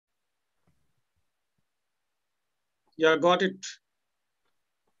Yeah, got it.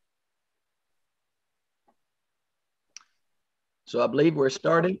 So I believe we're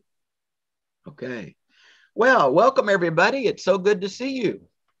starting. Okay. Well, welcome everybody. It's so good to see you.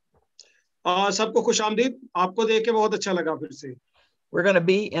 सबको खुशामदीद, आपको देख के बहुत अच्छा लगा फिर से. We're going to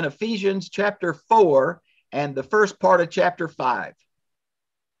be in Ephesians chapter 4 and the first part of chapter 5.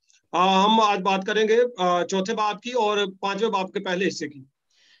 हम आज बात करेंगे चौथे बाब की और पांचवें बाब के पहले हिस्से की.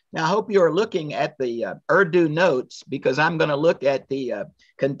 Now, I hope you are looking at the Urdu notes because I'm going to look at the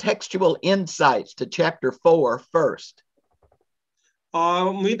contextual insights to chapter 4 first.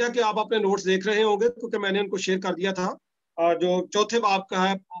 उम्मीद है कि आप अपने नोट्स देख रहे होंगे क्योंकि मैंने उनको शेयर कर दिया था. जो चौथे बाब का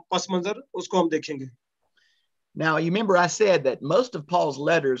है पस मंजर उसको हम देखेंगे. Now, you remember I said that most of Paul's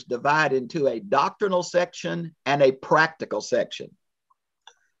letters divide into a doctrinal section and a practical section.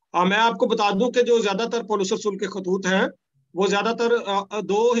 मैं आपको बता दूं कि जो ज्यादातर पौलुस रसूल के खतूत हैं वो ज्यादातर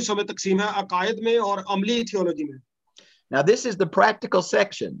दो हिस्सों में तकसीम है, अकायद में और अमली थियोलॉजी में. Now, this is the practical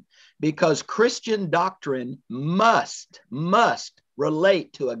section because Christian doctrine must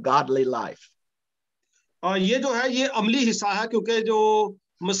relate to a godly life. ये जो है ये अमली हिस्सा है क्योंकि जो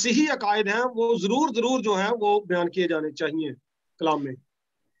मसीही अकायद हैं वो जरूर जो है वो बयान किए जाने चाहिए कलाम में.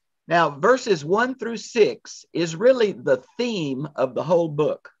 Now, verses 1 through 6 is really the theme of the whole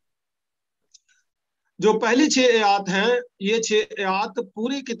book. जो पहली 6 आयत हैं, ये 6 आयत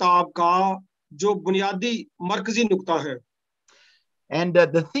पूरी किताब का जो बुनियादी मरकजी नुक्ता है. And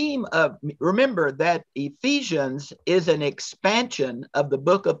the theme of, remember that Ephesians is an expansion of the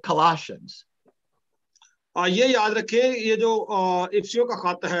book of Colossians. ये याद रखें, ये जो इफिसियों का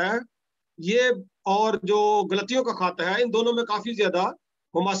खत है ये और जो गलतियों का खत है, इन दोनों में काफी ज्यादा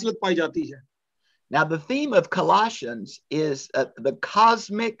मुमासलत पाई जाती है. Now, the theme of Colossians is the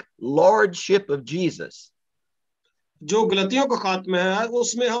cosmic lordship of Jesus. जो गलतियों का खत में है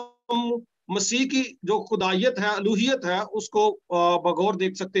उसमें हम मसीह की जो खुदायत है, अलूहियत है, उसको बगौर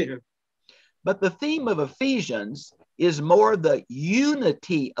देख सकते हैं. But the theme of Ephesians is more the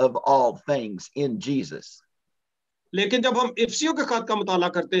unity of all things in Jesus. लेकिन जब हम इफिसियों के खत का मुताला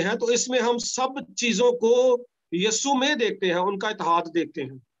करते हैं तो इसमें हम सब चीजों को यीशु में देखते हैं, उनका इत्तेहाद देखते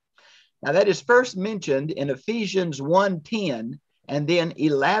हैं. Now that is first mentioned in Ephesians 1:10 and then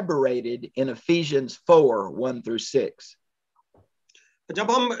elaborated in Ephesians 4:1 through 6.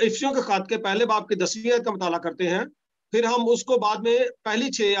 जब हम इफिसियों के खत के पहले बाब की 10वीं आयत का मुताला करते हैं फिर हम उसको बाद में पहली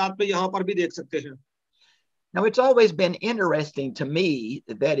 6 आयत में यहाँ पर भी देख सकते हैं. Now, it's always been interesting to me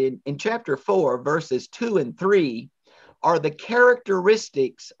that in chapter 4, verses 2 and 3 are the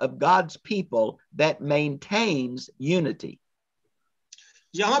characteristics of God's people that maintains unity.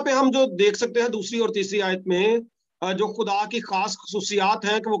 यहाँ पे हम जो देख सकते हैं दूसरी और तीसरी आयत में जो खुदा की खास खुसूसियात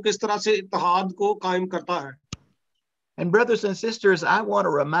हैं कि वो किस तरह से इत्तेहाद को कायम करता है. And brothers and sisters, I want to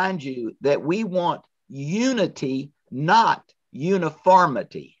remind you that we want unity, not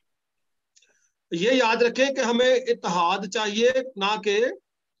uniformity. ये याद रखें कि हमें इत्तेहाद चाहिए ना कि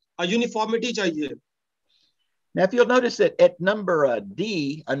यूनिफॉर्मिटी चाहिए. Now, if you'll notice that at number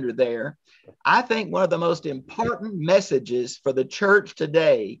D under there, I think one of the most important messages for the church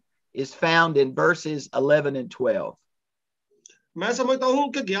today is found in verses 11 and 12. मैं समझता हूं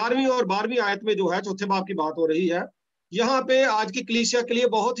कि 11वीं और 12वीं आयत में जो है चौथे बाब की बात हो रही है, यहाँ पे आज की कलीसिया के लिए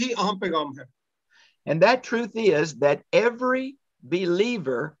बहुत ही अहम पैगाम है. And that truth is that every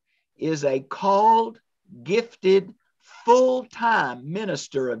believer is a called, gifted, full-time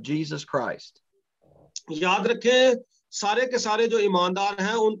minister of Jesus Christ. याद रखें, सारे के सारे जो ईमानदार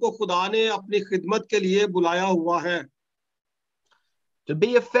हैं उनको खुदा ने अपनी खिदमत के लिए बुलाया हुआ है. To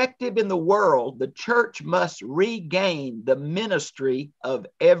be effective in the world, the church must regain the ministry of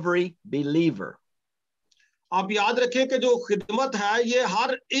every believer. आप याद रखें कि जो खिदमत है ये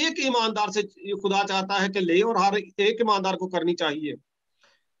हर एक ईमानदार से खुदा चाहता है कि ले और हर एक ईमानदार को करनी चाहिए.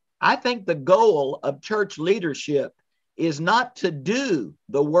 I think the goal of church leadership is not to do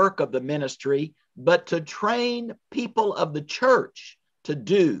the work of the ministry, but to train people of the church to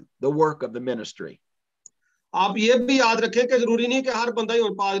do the work of the ministry. आप ये भी याद रखें कि जरूरी नहीं कि हर बंदा ही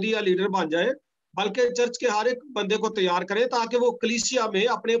पादरी या लीडर बन जाए, बल्कि चर्च के हर एक बंदे को तैयार करें ताकि वो कलीसिया में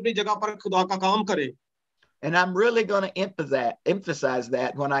अपनी अपनी जगह पर खुदा का काम करे. And I'm really going to emphasize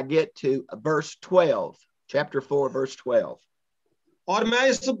that when I get to verse 12, chapter 4, verse 12. और मैं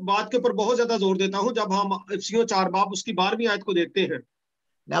इस बात के ऊपर बहुत ज्यादा जोर देता हूं जब हम इफिसियों 4 बाब उसकी 12वीं आयत को देखते हैं.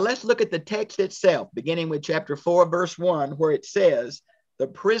 Now let's look at the text itself, beginning with chapter 4, verse 1, where it says, the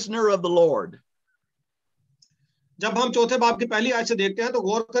prisoner of the Lord. जब हम चौथे बाब की पहली आयत से देखते हैं तो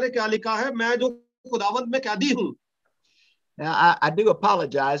गौर करें क्या लिखा है, मैं जो खुदावंद में कैदी हूं. Now, I do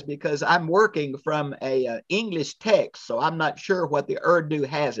apologize because I'm working from a English text, so I'm not sure what the Urdu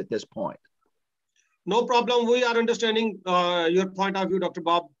has at this point. No problem. We are understanding your point of view, Dr.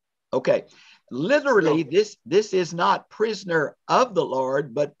 Bob. Okay. Literally, Yeah. this is not prisoner of the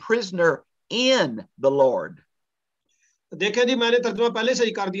Lord, but prisoner in the Lord. देखें जी, मैंने तर्जुमा पहले से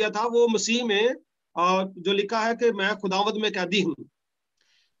ही कर दिया था, वो मसीह में जो लिखा है कि मैं खुदावंद में कैदी हूँ.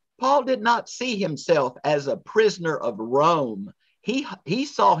 Paul did not see himself as a prisoner of Rome. He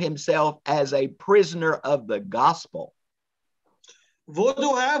saw himself as a prisoner of the gospel. वो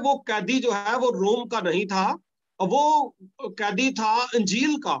जो है, वो कैदी जो है, वो रोम का नहीं था, वो कैदी था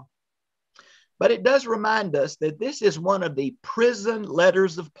इंजील का. But it does remind us that this is one of the prison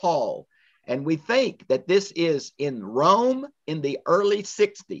letters of Paul. And we think that this is in Rome in the early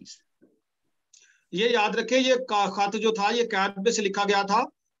 60s. ये याद रखें, ये खत जो था, ये कैद में से लिखा गया था,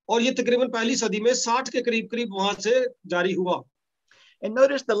 और ये तकरीबन पहली सदी में 60 के करीब करीब वहां से जारी हुआ. And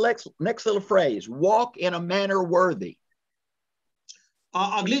notice the next little phrase, walk in a manner worthy.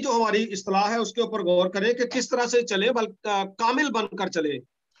 अगली जो हमारी इस्तिलाह है उसके ऊपर गौर करें कि किस तरह से चले, कामिल बनकर चले.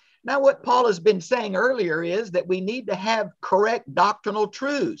 Now, what Paul has been saying earlier is that we need to have correct doctrinal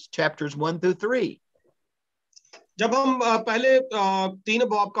truths, chapters 1 through 3. जब हम पहले 3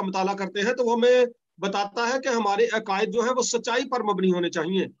 बाब का मुताला करते हैं, तो वो हमें बताता है कि हमारे अकायद जो है वो सच्चाई पर मबनी होने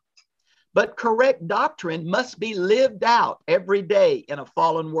चाहिए. But correct doctrine must be lived out every day in a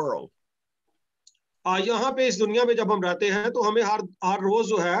fallen world. यहाँ पे इस दुनिया में जब हम रहते हैं, तो हमें हर रोज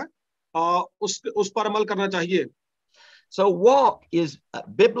जो है उस पर अमल करना चाहिए. So walk is a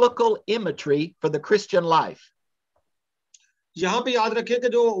biblical imagery for the Christian life. यहाँ पे याद रखें कि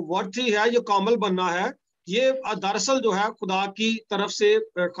जो वर्थी है, ये कामल बनना है, ये दरअसल जो है खुदा की तरफ से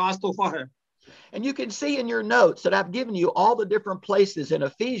खास तोहफा है. And you can see in your notes that I've given you all the different places in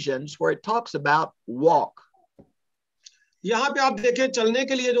Ephesians where it talks about walk. यहाँ पे आप देखें, चलने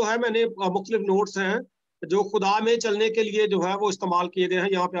के लिए जो है, मैंने मुख्तलिफ नोट्स हैं जो खुदा में चलने के लिए जो है वो इस्तेमाल किए गए हैं.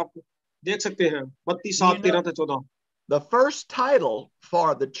 यहाँ पे आप देख सकते हैं 32, 7, 13 से 14. The first title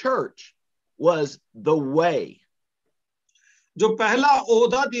for the church was the way. जो पहला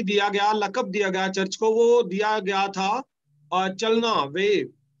ओहदा दिया गया, लकब दिया गया चर्च को, वो दिया गया था चलना, वे.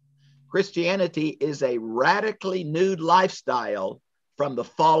 Christianity is a radically new lifestyle from the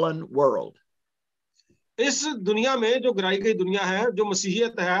fallen world. इस दुनिया में जो गिराई गई दुनिया है, जो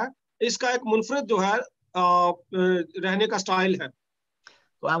मसीहियत है, इसका एक मुनफरद जो है रहने का स्टाइल है.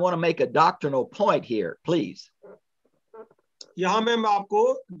 So I want to make a doctrinal point here, please. यहाँ मैं आपको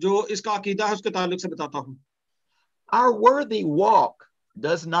जो इसका अकीदा है उसके ताल्लुक से बताता हूँ. Our worthy walk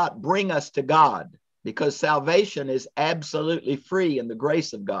does not bring us to God because salvation is absolutely free in the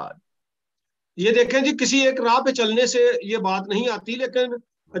grace of God. ये देखें जी, किसी एक राह पे चलने से ये बात नहीं आती, लेकिन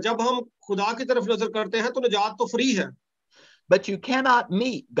जब हम खुदा की तरफ नजर करते हैं तो निजात तो फ्री है. But you cannot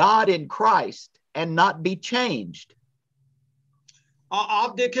meet God in Christ and not be changed.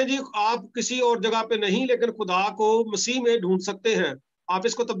 आप देखें जी, आप किसी और जगह पे नहीं, लेकिन खुदा को मसीह में ढूंढ सकते हैं. आप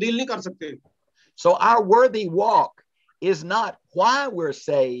इसको तब्दील नहीं कर सकते. So our worthy walk is not why we're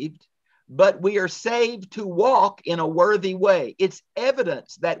saved, but we are saved to walk in a worthy way. It's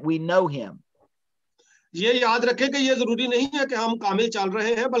evidence that we know him. ये याद रखें कि ये जरूरी नहीं है कि हम कामिल चल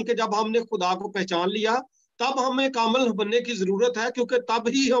रहे हैं, बल्कि जब हमने खुदा को पहचान लिया, तब हमें कामिल बनने की जरूरत है, क्योंकि तब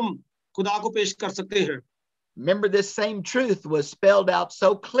ही हम खुदा को पेश कर सकते हैं. Remember, this same truth was spelled out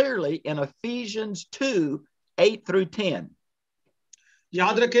so clearly in Ephesians 2, 8 through 10.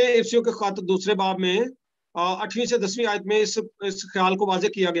 याद रखें, इफिसियों के खत 2 बाब में 8वीं से 10वीं आयत में इस ख्याल को वाज़ेह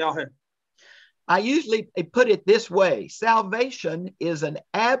किया गया है. I usually put it this way: salvation is an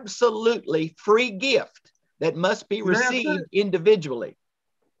absolutely free gift that must be received individually.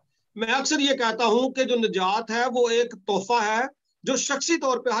 मैं अक्सर ये कहता हूं कि जो निजात है वो एक तोहफा है जो शख्सी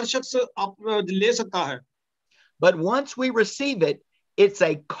तौर पे हर शख्स ले सकता है. But once we receive it, it's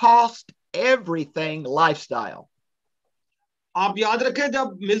a cost everything lifestyle. आप याद रखें,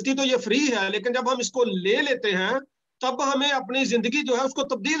 जब मिलती तो ये फ्री है, लेकिन जब हम इसको ले लेते हैं तब हमें अपनी जिंदगी जो है उसको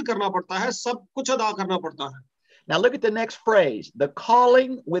तब्दील करना पड़ता है, सब कुछ अदा करना पड़ता है. Now look at the next phrase, the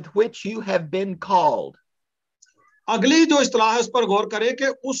calling with which you have been called. अगली जो इस्तिलाह है उस पर गौर करें कि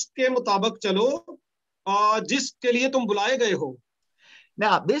उसके मुताबिक चलो जिसके लिए तुम बुलाए गए हो.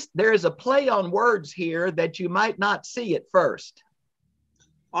 Now there is a play on words here that you might not see at first.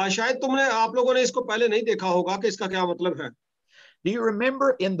 शायद आप लोगों ने इसको पहले नहीं देखा होगा कि इसका क्या मतलब है. Do you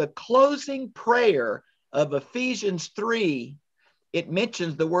remember in the closing prayer of Ephesians 3, it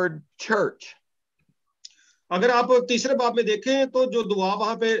mentions the word church. अगर आप 3 बाब में देखें तो जो दुआ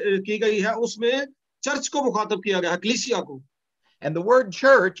वहां पे की गई है उसमें चर्च को मुखातब किया गया है, कलीसिया को. And the word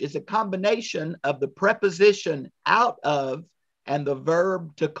church is a combination of the preposition out of and the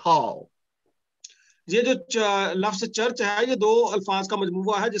verb to call. ये जो लफ्ज चर्च है, ये 2 अल्फाज का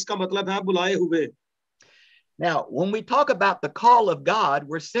मजमूआ है जिसका मतलब है बुलाए हुए. Now, when we talk about the call of God,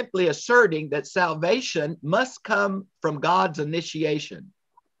 we're simply asserting that salvation must come from God's initiation.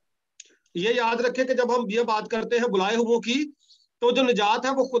 ये याद रखें कि जब हम ये बात करते हैं बुलाए हुओं की, तो जो निजात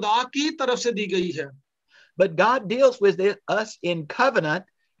है वो खुदा की तरफ से दी गई है. But God deals with us in covenant,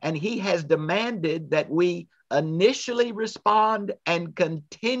 and he has demanded that we initially respond and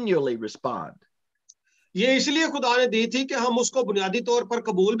continually respond. ये इसलिए खुदा ने दी थी कि हम उसको बुनियादी तौर पर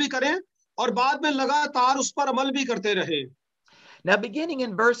कबूल भी करें और बाद में लगातार उस पर अमल भी करते रहें. Now, beginning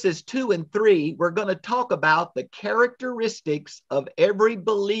in verses 2 and 3, we're going to talk about the characteristics of every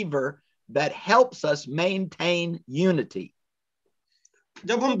believer that helps us maintain unity.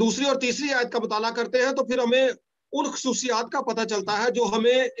 जब हम दूसरी और तीसरी आयत का मुताला करते हैं तो फिर हमें उन खुसूसियात का पता चलता है जो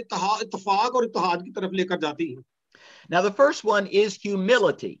हमें इत्तफाक और इत्तेहाद की तरफ लेकर जाती है. Now, the first one is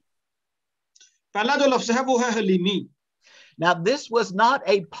humility. पहला जो लफ्ज है वो है हलीमी. Now, this was not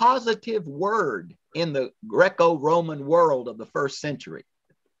a positive word in the Greco-Roman world of the first century.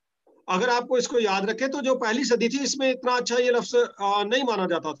 अगर आपको इसको याद रखें तो जो पहली सदी थी इसमें इतना अच्छा ये लफ्ज नहीं माना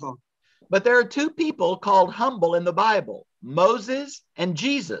जाता था. But there are two people called humble in the Bible, Moses and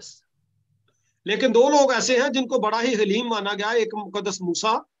Jesus. लेकिन दो लोग ऐसे हैं जिनको बड़ा ही हलीम माना गया, एक मुकद्दस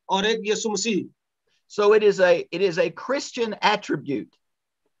मूसा और एक यीशु मसीह. So it is a Christian attribute.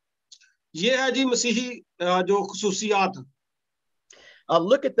 ये है जी मसीही जो खुसूसियात.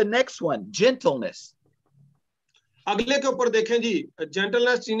 Look at the next one, gentleness. अगले के ऊपर देखें जी,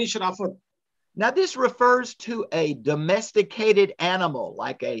 जेंटलनेस यानी शराफत. Now this refers to a domesticated animal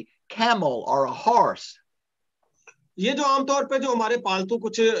like a camel or a horse. ये जो आमतौर पे जो हमारे पालतू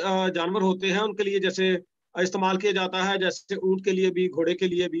कुछ जानवर होते हैं उनके लिए जैसे इस्तेमाल किया जाता है, जैसे ऊंट के लिए भी, घोड़े के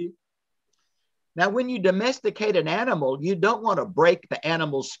लिए भी. Now when you domesticate an animal, you don't want to break the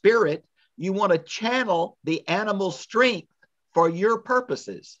animal's spirit. You want to channel the animal's strength for your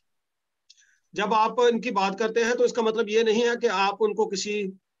purposes. जब आप इनकी बात करते हैं तो इसका मतलब ये नहीं है कि आप उनको किसी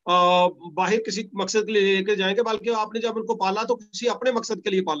बाहर किसी मकसद के लिए लेकर जाएंगे, बल्कि आपने जब उनको पाला तो किसी अपने मकसद के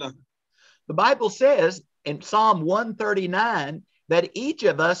लिए पाला है. The Bible says in Psalm 139 that each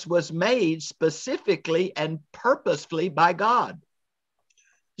of us was made specifically and purposefully by God.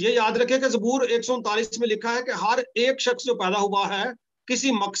 ये याद रखें कि ज़बूर 139 में लिखा है कि हर एक शख्स जो पैदा हुआ है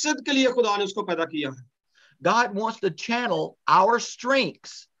किसी मकसद के लिए खुदा ने उसको पैदा किया है. God wants to channel our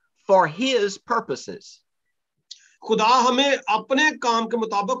strengths for his purposes. खुदा हमें अपने काम के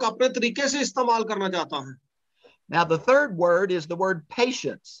मुताबिक अपने तरीके से इस्तेमाल करना चाहता है. Now the third word is the word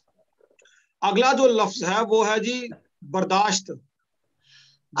patience. अगला जो लफ्ज है वो है जी बर्दाश्त.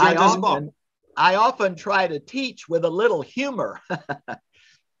 I often try to teach with a little humor.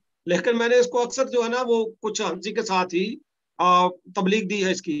 लेकिन मैंने इसको अक्सर जो है ना वो कुछ हंसी के साथ ही तबलीग दी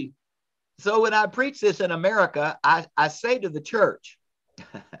है इसकी. So when I preach this in America, I say to the church,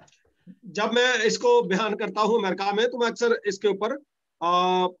 जब मैं इसको बयान करता हूँ अमेरिका में तो मैं अक्सर इसके ऊपर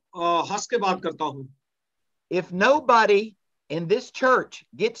हंस के बात करता हूँ. If nobody in this church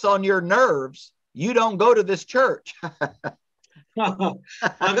gets on your nerves, you don't go to this church.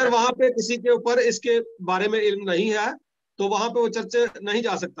 अगर वहां पे किसी के ऊपर इसके बारे में इल्म नहीं है तो वहां पे वो चर्च नहीं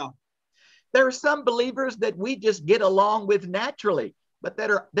जा सकता. There are some believers that we just get along with naturally, but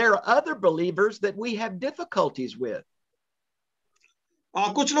there are other believers that we have difficulties with.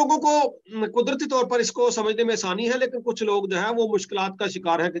 कुछ लोगों को कुदरती तौर पर इसको समझने में आसानी है, लेकिन कुछ लोग जो है वो मुश्किलात का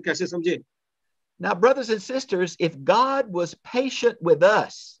शिकार है कि कैसे समझे. Now, brothers and sisters, if God was patient with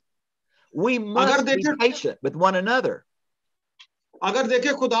us, we must be patient with one another. अगर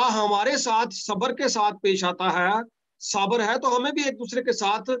देखें खुदा हमारे साथ सब्र के साथ पेश आता है, सब्र है, तो हमें भी एक दूसरे के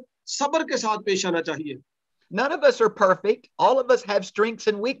साथ सब्र के साथ पेश आना चाहिए. None of us are perfect. All of us have strengths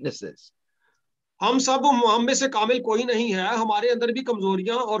and weaknesses. हम में से कामिल कोई नहीं है, हमारे अंदर भी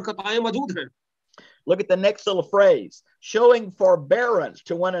कमजोरियां और खताएं मौजूद हैं. Look at the next little phrase, showing forbearance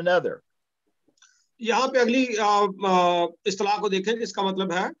to one another. यहाँ पे अगली इस्तिलाह को देखें जिसका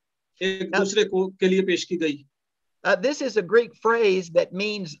मतलब है एक दूसरे को के लिए पेश की गई. This is a Greek phrase that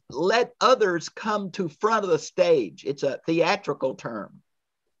means let others come to front of the stage. It's a theatrical term.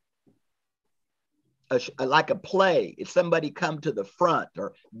 Like a play, if somebody come to the front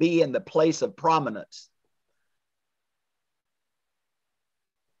or be in the place of prominence.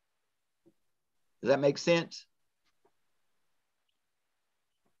 Does that make sense?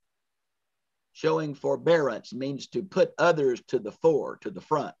 Showing forbearance means to put others to the fore, to the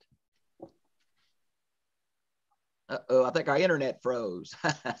front. Uh-oh, I think our internet froze.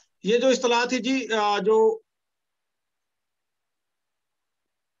 ये जो इस्तिलाह थी जी जो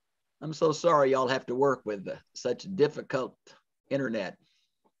I'm so sorry y'all have to work with such difficult internet.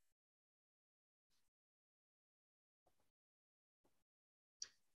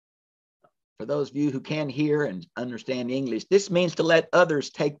 For those of you who can hear and understand English, this means to let others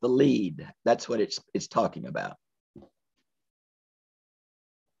take the lead. That's what it's talking about.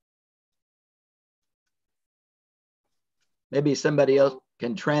 Maybe somebody else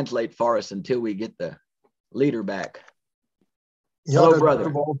can translate for us until we get the leader back. Yeah, hello,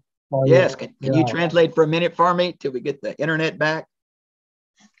 brother. Bob. Yes, can Yeah. you translate for a minute for me till we get the internet back?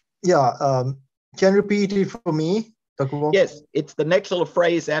 Yeah, can you repeat it for me? Yes, it's the next little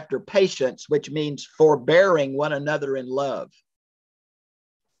phrase after patience, which means forbearing one another in love.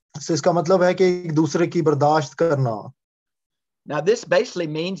 So इसका मतलब है कि एक दूसरे की बर्दाश्त करना. Now, this basically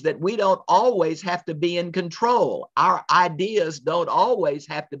means that we don't always have to be in control. Our ideas don't always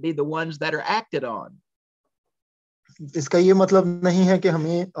have to be the ones that are acted on. इसका ये मतलब नहीं है कि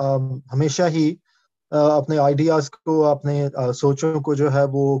हमें हमेशा ही अपने आइडियाज को, अपने सोचों को जो है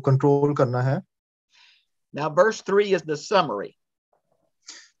वो कंट्रोल करना है. Now, verse 3 is the summary.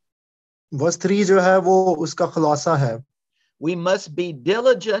 Verse 3 जो है वो उसका खुलासा है. We must be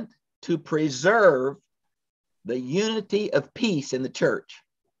diligent to preserve the unity of peace in the church.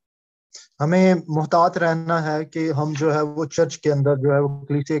 हमें मुहतात रहना है कि हम जो है वो चर्च के अंदर जो है वो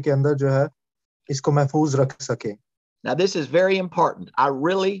कलीसिया के अंदर जो है इसको महफूज रख सके. Now, this is very important. I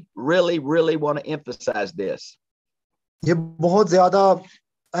really, really, really want to emphasize this. ये बहुत ज्यादा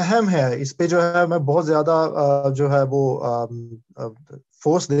अहम है. इस पे जो है मैं बहुत ज्यादा जो है वो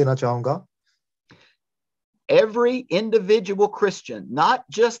फोर्स देना चाहूंगा. Every individual Christian, not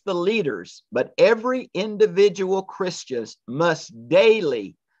just the leaders, but every individual Christian must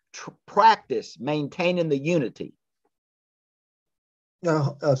daily practice maintaining the unity.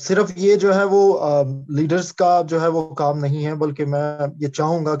 सिर्फ ये जो है वो लीडर्स का जो है वो काम नहीं है, बल्कि मैं ये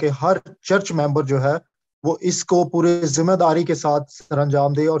चाहूंगा कि हर चर्च मेंबर जो है वो इसको पूरे जिम्मेदारी के साथ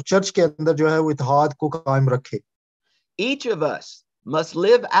सरंजाम दे और चर्च के अंदर जो है वो इत्तेहाद को कायम रखे. Each of us must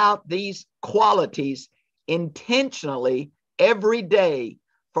live out these qualities intentionally every day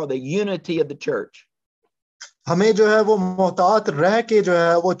for the unity of the church. हमें जो है वो मोहतात रह के जो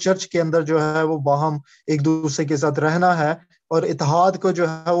है वो चर्च के अंदर जो है वो बाहम एक दूसरे के साथ रहना है और इत्तेहाद को जो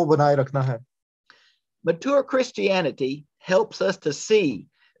है वो बनाए रखना है. Mature Christianity helps us to see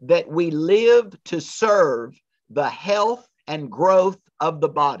that we live to serve the health and growth of the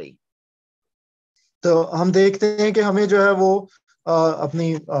body. तो हम देखते हैं कि हमें जो है वो अपनी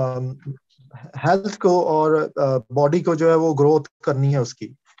हेल्थ को और बॉडी को जो है वो ग्रोथ करनी है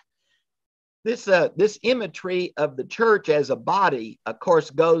उसकी. This imagery of the church as a body, of course,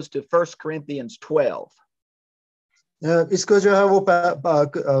 goes to 1 Corinthians 12. इसको जो है वो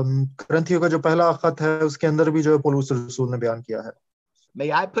करंथियों का जो पहला खत है उसके अंदर भी जो है पौलुस रसूल ने बयान किया है. May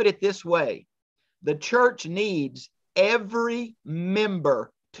I put it this way? The church needs every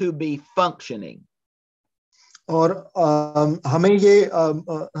member to be functioning. और हमें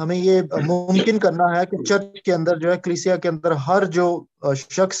ये मुमकिन करना है कि चर्च के अंदर जो है कलीसिया के अंदर हर जो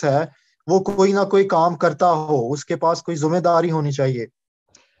शख्स है वो कोई ना कोई काम करता हो, उसके पास कोई जिम्मेदारी होनी चाहिए.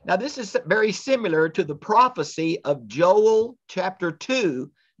 Now, this is very similar to the prophecy of Joel chapter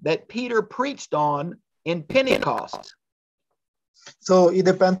 2 that Peter preached on in Pentecost. So,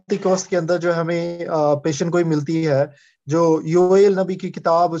 इधर पेंटिकोस्ट के अंदर जो हमें पेशन कोई मिलती है जो योएल नबी की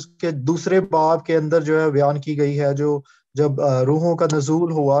किताब उसके दूसरे बाब के अंदर जो है बयान की गई है, जो जब रूहों का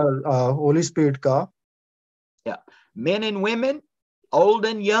नज़ूल हुआ होली स्पिरिट का. Yeah, men and women, old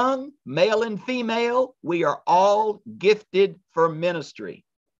and young, male and female, we are all gifted for ministry.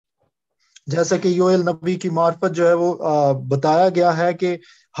 जैसा कि योएल नबी की मार्फत जो है वो बताया गया है कि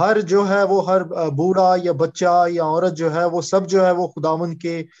हर जो है वो हर बूढ़ा या बच्चा या औरत जो है वो सब जो है वो खुदावंद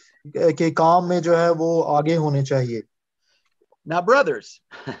के काम में जो है वो आगे होने चाहिए. Now, brothers,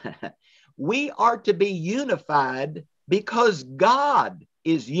 we are to be unified because God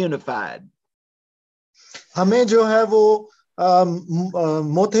is unified. हमें जो है वो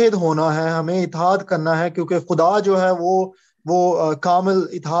मुत्तहिद होना है, हमें इत्तेहाद करना है क्योंकि खुदा जो है वो कामिल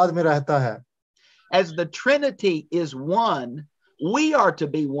इत्तेहाद में रहता है. As the Trinity is one, we are to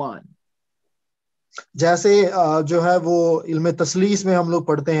be one. जैसे जो है वो इल्म तस्लीस में हम लोग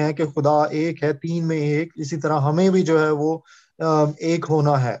पढ़ते हैं कि खुदा एक है, तीन में एक, इसी तरह हमें भी जो है वो एक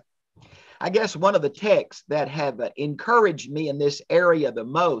होना है. I guess one of the texts that have encouraged me in this area the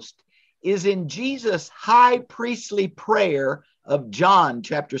most is in Jesus' high priestly prayer of John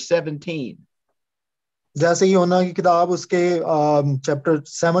chapter 17. जैसे ही यूहन्ना की किताब उसके चैप्टर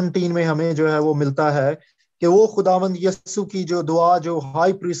 17 में हमें जो है वो मिलता है कि वो खुदावंद यीशु की जो दुआ जो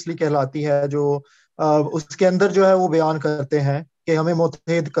हाई प्रीस्टली कहलाती है, जो उसके अंदर जो है वो बयान करते हैं कि हमें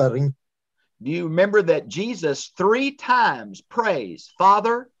मुत्तहिद कर रही. Do you remember that Jesus 3 times prays,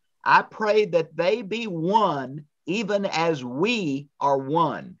 Father, I pray that they be one even as we are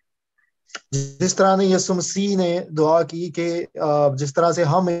one. जिस तरह ने यीशु मसीह ने दुआ की कि जिस तरह से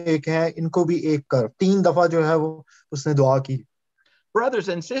हम एक हैं इनको भी एक कर, 3 दफा जो है वो उसने दुआ की. Brothers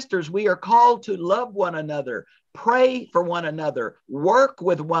and sisters, we are called to love one another, pray for one another, work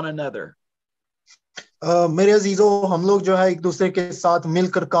with one another. मेरे अजीजों, हम लोग जो है एक दूसरे के साथ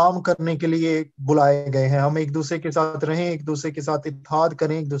मिलकर काम करने के लिए बुलाए गए हैं. हम एक दूसरे के साथ रहें, एक दूसरे के साथ इत्तेहाद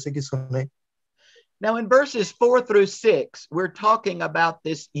करें, एक दूसरे की सुनें. Now in verses 4 through 6, we're talking about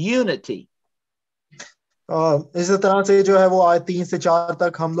this unity. इस तरह से जो है वो आयत 3 से 4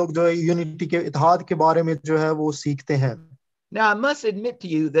 तक हम लोग जो है यूनिटी के, इत्तेहाद के बारे में जो है वो सीखते हैं. Now I must admit to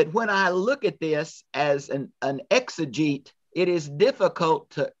you that when I look at this as an exegete, it is difficult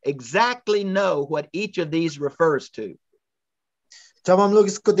to exactly know what each of these refers to. जब हम लोग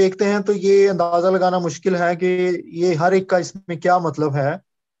इसको देखते हैं तो ये अंदाजा लगाना मुश्किल है कि ये हर एक का इसमें क्या मतलब है.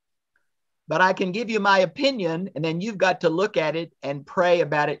 But I can give you my opinion, and then you've got to look at it and pray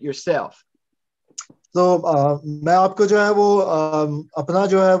about it yourself. तो मैं आपको जो है वो अपना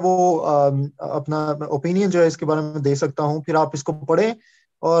जो है वो अपना ओपिनियन जो है इसके बारे में दे सकता हूँ. फिर आप इसको पढ़ें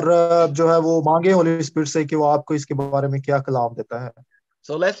और जो है वो मांगे होली स्पिरिट से कि वो आपको इसके बारे में क्या कलाम देता है.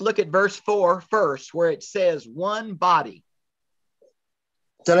 So let's look at verse 4 first, where it says one body.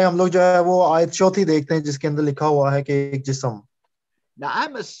 चले हम लोग जो है वो आयत 4 देखते हैं जिसके अंदर लिखा हुआ है कि एक जिस्म. Now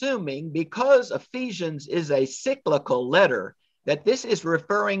I'm assuming because Ephesians is a cyclical letter that this is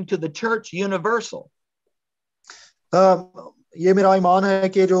referring to the church universal. ये मेरा ईमान है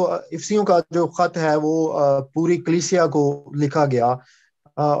कि जो इफसियों का जो खत है वो पूरी कलीसिया को लिखा गया,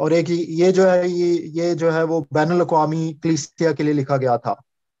 और एक ये जो है ये जो है वो बैनुल अक़वामी कलीसिया के लिए लिखा गया था.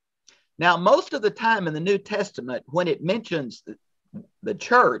 Now most of the time in the New Testament when it mentions the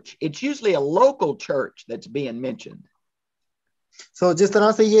church, it's usually a local church that's being mentioned. So जिस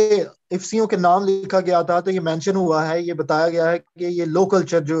तरह से ये इफसियों के नाम लिखा गया था तो ये मेंशन हुआ है, ये बताया गया है कि ये लोकल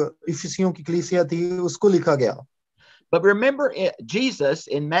चर्च जो इफसियों की कलीसिया थी उसको लिखा गया. But remember, Jesus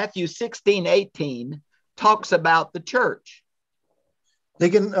in Matthew 16:18 talks about the church.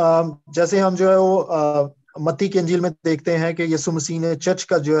 लेकिन जैसे हम जो है वो मत्ती की इंजील में देखते हैं कि यीशु मसीह ने चर्च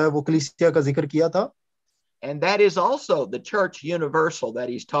का जो है वो कलीसिया का जिक्र किया था. And that is also the church universal that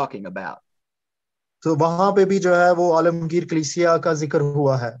he's talking about. तो वहां पे भी जो है वो आलमगीर कलीसिया का जिक्र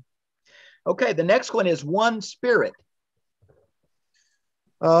हुआ है. Okay, the next one is one spirit.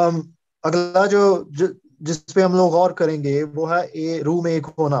 अगला जो जिस पे हम लोग गौर करेंगे वो है रूह में एक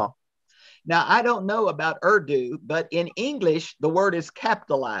होना. Now I don't know about Urdu, but in English the word is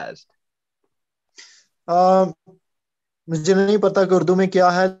capitalized. मुझे नहीं पता कि उर्दू में क्या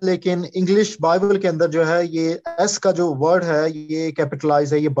है, लेकिन इंग्लिश बाइबल के अंदर जो है ये एस का जो वर्ड है ये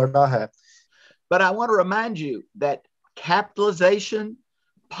कैपिटलाइज है, ये बड़ा है. But I want to remind you that capitalization,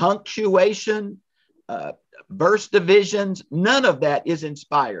 punctuation, verse divisions, none of that is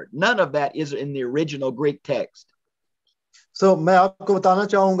inspired. None of that is in the original Greek text. So मैं आपको बताना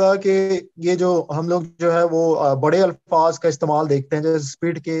चाहूंगा कि ये जो हम लोग जो है वो बड़े अल्फाज का इस्तेमाल देखते हैं, जैसे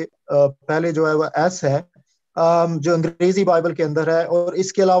स्पीड के पहले जो है वो एस है जो अंग्रेजी बाइबल के अंदर है, और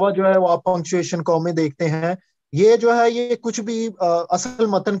इसके अलावा जो है वो आप पंक्चुएशन कॉमे देखते हैं, ये जो है ये कुछ भी असल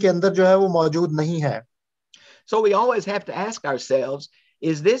मतन के अंदर जो है वो मौजूद नहीं है. So we always have to ask ourselves,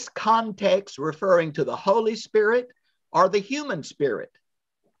 is this context referring to the Holy Spirit or the human spirit?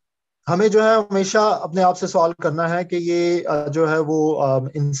 हमें जो है हमेशा अपने आप से सवाल करना है कि ये जो है वो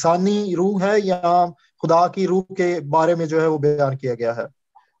इंसानी रूह है या खुदा की रूह के बारे में जो है वो बयान किया गया है.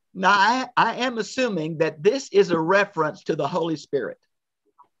 Now I am assuming that this is a reference to the Holy Spirit.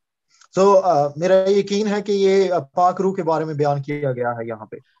 So मेरा यकीन है कि ये पाक रूह के बारे में बयान किया गया है यहाँ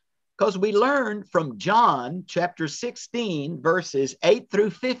पे. Because we learned from John chapter 16 verses 8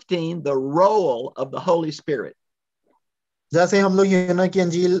 through 15 the role of the Holy Spirit. जैसे हम लोग यूहन्ना की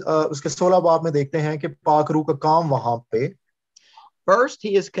अंजील उसके 16 बाब में देखते हैं कि पाक रूह का काम वहां पे. First,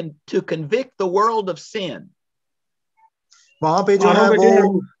 he is to convict the world of sin. वहां पे जो है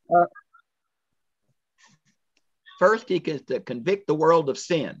वो First, he is to convict the world of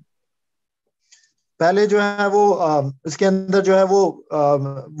sin. पहले जो है वो इसके अंदर जो है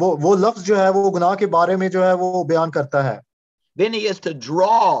वो लफ्ज जो है वो गुनाह के बारे में जो है वो बयान करता है. Then he is to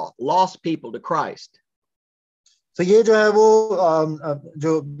draw lost people to Christ. तो ये जो है वो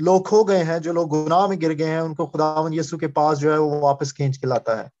जो लोग खो गए हैं, जो लोग गुनाह में गिर गए हैं, उनको खुदावंद यीशु के पास जो है वो वापस खींच के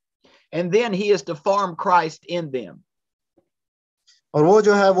लाता है. And then he is to form Christ in them. और वो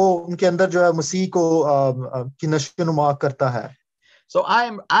जो है वो उनके अंदर जो है मसीह को की नशोनुमा करता है. So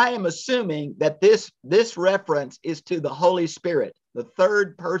I am assuming that this reference is to the Holy Spirit, the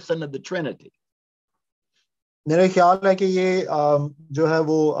third person of the Trinity. मेरा ख्याल है कि ये जो है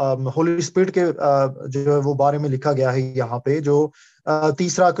वो होली स्पिरिट के जो है वो बारे में लिखा गया है यहाँ पे, जो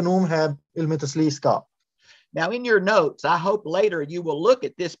तीसरा कानून है इल्म तस्लीस का। Now, in your notes, I hope later you will look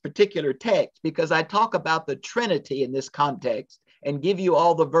at this particular text because I talk about the Trinity in this context and give you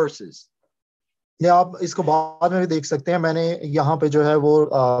all the verses. या आप इसको बाद में भी देख सकते हैं। मैंने यहाँ पे जो है वो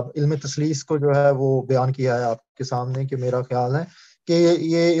इल्म तस्लीस को जो है वो बयान किया है आपके सामने कि मेरा ख्याल है कि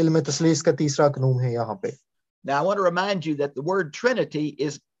ये इल्म तस्लीस का तीसरा कानून है यहाँ पे। Now, I want to remind you that the word Trinity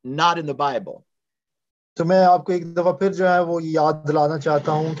is not in the Bible. तो मैं आपको एक दफा फिर जो है वो याद दिलाना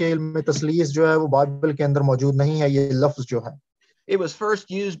चाहता हूँ कि इल्म तस्लीस जो है वो बाइबल के अंदर मौजूद नहीं है। ये लफ्ज जो है It was first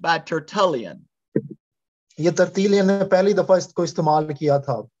used by Tertullian. ये तरतीलियन ने पहली दफा इसको इस्तेमाल किया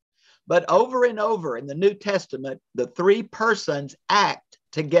था। But over and over in the New Testament, the three persons act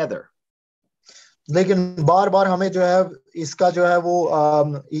together. लेकिन बार बार हमें जो है इसका जो है वो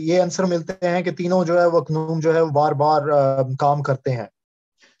ये आंसर मिलते हैं कि तीनों जो है वो कानून जो है वो बार बार काम करते हैं।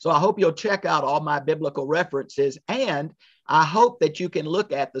 So I hope you'll check out all my biblical references, and I hope that you can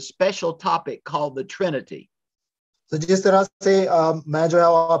look at the special topic called the Trinity. तो जिस तरह से मैं जो है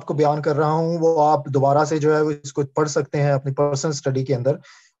आपको बयान कर रहा हूँ वो आप दोबारा से जो है वो इसको पढ़ सकते हैं अपनी पर्सनल स्टडी के अंदर।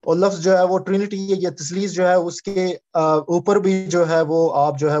 और लफ्ज जो है वो ट्रिनिटी या तस्लीस जो है उसके ऊपर भी जो है वो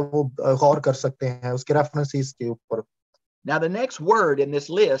आप जो है वो गौर कर सकते हैं उसके रेफरेंसेस के ऊपर। Now the next word in this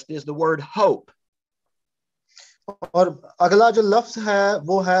list is the word hope. और अगला जो लफ्ज है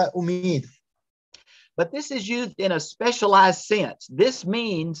वो है उम्मीद। But this is used in a specialized sense. This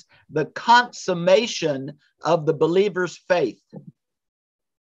means the consummation of the believer's faith.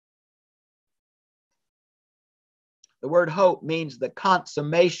 The word hope means the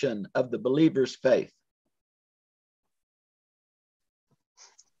consummation of the believer's faith.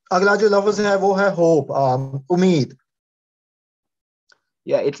 अगला जो लफ्ज है वो है होप, उम्मीद।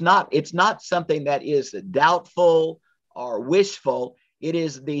 Yeah, it's not something that is doubtful or wishful. It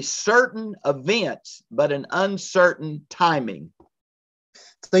is the certain events, but an uncertain timing.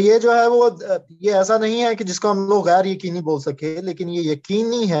 तो ये जो है वो ये ऐसा नहीं है कि जिसको हम लोग गैर यकीनी बोल सके, लेकिन ये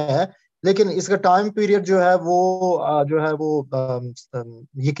यकीनी है, लेकिन इसका टाइम पीरियड जो है वो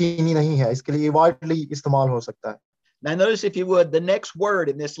यकीनी नहीं है, इसके लिए वाइडली इस्तेमाल हो सकता है। Now notice, if you would, the next word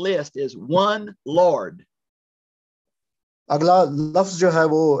in this list is one Lord. अगला लफ्ज जो है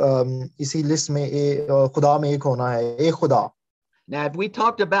वो इसी लिस्ट में खुदा में एक होना है, एक खुदा। Now, if we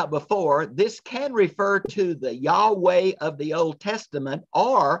talked about before, this can refer to the Yahweh of the Old Testament,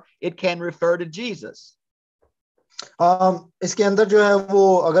 or it can refer to Jesus. इसके अंदर जो है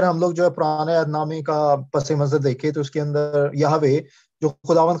वो अगर हम लोग जो है पुराने अहदनामे का पस मंजर देखें तो उसके अंदर याहवे जो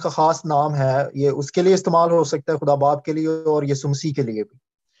खुदावंद का खास नाम है, ये उसके लिए इस्तेमाल हो सकता है, खुदा बाप के लिए और यीशु मसीह के लिए भी।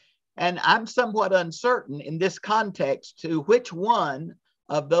 And I'm somewhat uncertain in this context to which one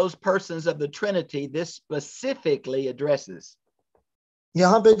of those persons of the Trinity this specifically addresses.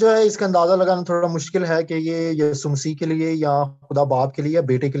 यहाँ पे जो है इसका अंदाजा लगाना थोड़ा मुश्किल है कि ये यीशु मसीह के लिए या खुदा बाप के लिए या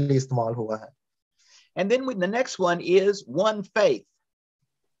बेटे के लिए इस्तेमाल हुआ है। And then the next one is one faith.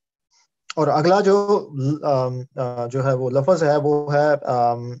 और अगला जो है वो लफ्ज है वो है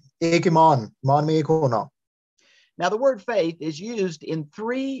एक ईमान में एक होना। Now the word faith is used in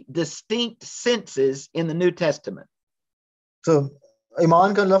three distinct senses in the New Testament. तो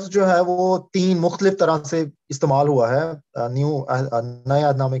ईमान का लफ्ज जो है वो तीन मुख्तलिफ तरह से इस्तेमाल हुआ है नए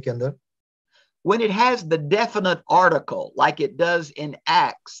अहदनामे के अंदर। When it has the definite article, like it does in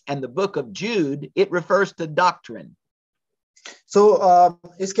Acts and the book of Jude, it refers to doctrine. So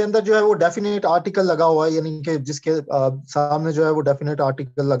इसके अंदर जो है वो डेफिनेट आर्टिकल लगा हुआ है, यानी कि जिसके सामने जो है वो डेफिनेट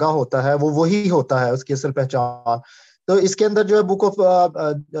आर्टिकल लगा होता है वो वही होता है उसकी असल पहचान। तो इसके अंदर जो है बुक ऑफ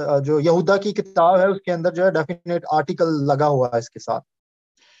जो यहूदा की किताब है उसके अंदर जो है डेफिनेट आर्टिकल लगा हुआ है इसके साथ।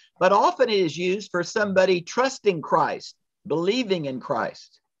 But often it is used for somebody trusting Christ, believing in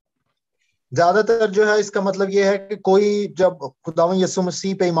Christ. ज्यादातर जो है इसका मतलब ये है कि कोई जब खुदावंद यीशु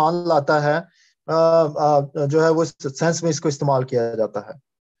मसीह पे ईमान लाता है जो है वो सेंस में इसको इस्तेमाल किया जाता है।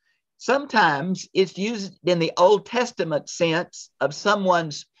 Sometimes it's used in the Old Testament sense of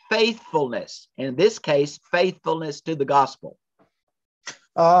someone's faithfulness. In this case, faithfulness to the gospel.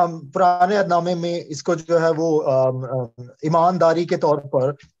 पुराने अहदनामे में इसको जो है वो ईमानदारी के तौर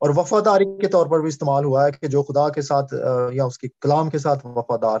पर और वफादारी के तौर पर भी इस्तेमाल हुआ है कि जो खुदा के साथ या उसके कलाम के साथ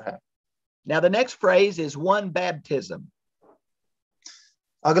वफादार है। Now the next phrase is one baptism.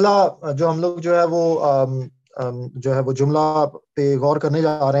 अगला जो हम लोग जो है वो जुमला पे गौर करने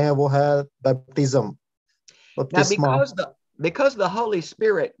जा रहे हैं वो है baptism. Now because the Holy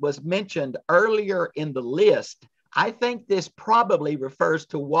Spirit was mentioned earlier in the list, I think this probably refers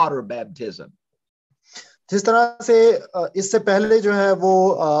to water baptism. जिस तरह से इससे पहले जो है वो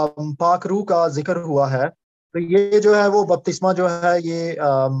पाक रूह का जिक्र हुआ है, तो ये जो है वो बपतिस्मा जो है ये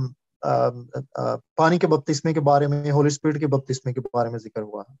पानी के बपतिस्मे के बारे में, होली स्पिरिट के बपतिस्मे के बारे में जिक्र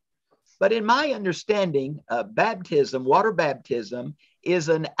हुआ है। But in my understanding, baptism, water baptism, is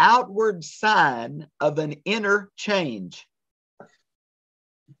an outward sign of an inner change.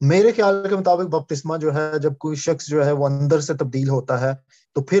 मेरे ख्याल के मुताबिक बपतिस्मा जो है, जब कोई शख्स जो है वो अंदर से तब्दील होता है,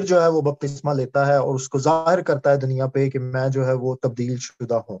 तो फिर जो है वो बपतिस्मा लेता है और उसको जाहिर करता है दुनिया पे कि मैं जो है वो तब्दील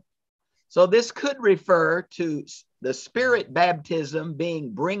शुदा हूँ। So this could refer to the spirit baptism being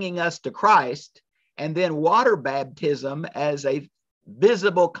bringing us to Christ, and then water baptism as a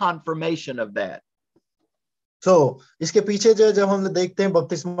visible confirmation of that. So इसके पीछे जो जब हम देखते हैं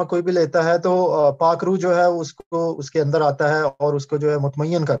बपतिस्मा कोई भी लेता है तो पाक रूह जो है उसको उसके अंदर आता है और उसको जो है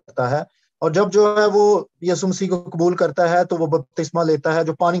मुतमय्यन करता है, और जब जो है वो यीशु मसीह को कबूल करता है तो वो बपतिस्मा लेता है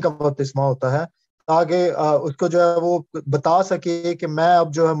जो पानी का बपतिस्मा होता है, ताकि उसको जो है वो बता सके कि मैं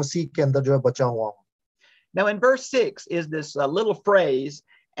अब जो है मसीह के अंदर जो है बचा हुआ हूँ। Now in verse 6 is this little phrase,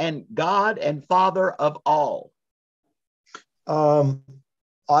 and God and Father of all.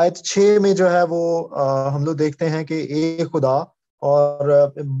 आयत 6 में जो है वो हम लोग देखते हैं कि एक खुदा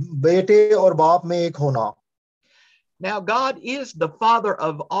और बेटे और बाप में एक होना। Now God is the Father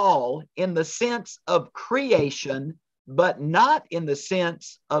of all in the sense of creation, but not in the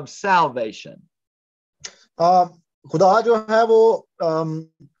sense of salvation. खुदा जो है वो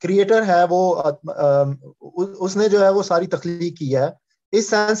क्रिएटर है, वो उसने जो है वो सारी तख्लीक की है, इस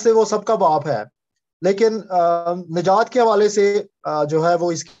सेंस से वो सबका बाप है, लेकिन निजात के हवाले से जो है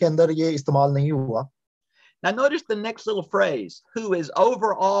वो इसके अंदर ये इस्तेमाल नहीं हुआ। Now notice the next little phrase, who is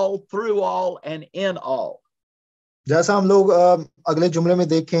over all, through all, and in all. जैसा हम लोग अगले जुमले में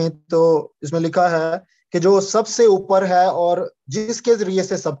देखें तो इसमें लिखा है कि जो सबसे ऊपर है और जिसके जरिए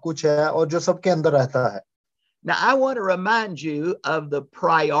से सब कुछ है और जो सबके अंदर रहता है। Now I want to remind you of the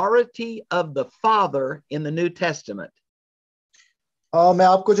priority of the Father in the New Testament. मैं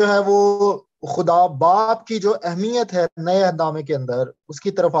आपको जो है वो खुदा बाप की जो अहमियत है नए अहदनामे के अंदर,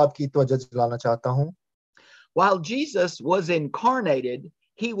 उसकी तरफ आपकी तवज्जो दिलाना चाहता हूँ। While Jesus was incarnated,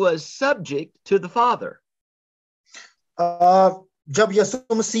 he was subject to the Father. जब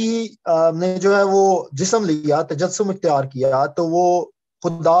यीशु मसीह ने जो है वो जिस्म लिया, तजस्सुम इख्तियार किया, तो वो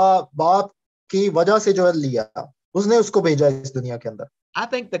खुदा बाप की वजह से जो है लिया, उसने उसको भेजा इस दुनिया के अंदर। I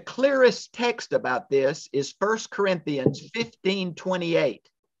think the clearest text about this is 1 Corinthians 15:28.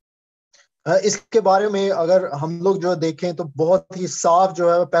 इसके बारे में अगर हम लोग जो देखें तो बहुत ही साफ जो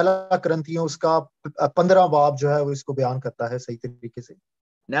है पहला करंथियों उसका 15 बाब जो है वो इसको बयान करता है सही तरीके से।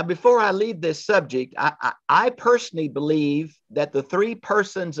 Now, before I leave this subject, I personally believe that the three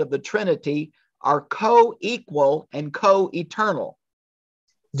persons of the Trinity are co-equal and co-eternal.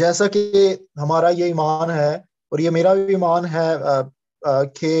 जैसा कि हमारा ये ईमान है और ये मेरा भी ईमान है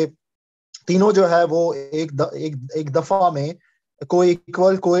कि तीनों जो है वो एक दफा में कोई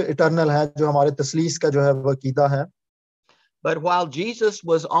इक्वल कोई इटर्नल है, जो हमारे तस्लीस का जो है वो अकीदा है। But while Jesus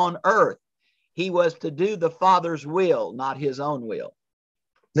was on earth, he was to do the Father's will, not his own will.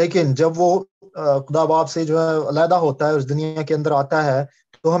 लेकिन जब वो खुदा बाप से जो है अलहदा होता है, उस दुनिया के अंदर आता है,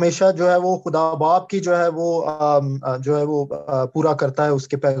 तो हमेशा जो है वो खुदा बाप की जो है वो पूरा करता है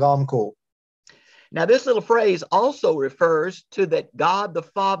उसके पैगाम को। Now this little phrase also refers to that God the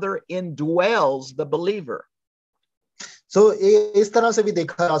Father indwells the believer. So इस तरह से भी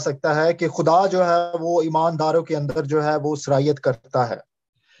देखा जा सकता है कि खुदा जो है वो ईमानदारों के अंदर जो है वो सरायत करता है।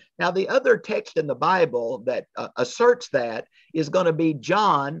 Now, the other text in the Bible that asserts that is going to be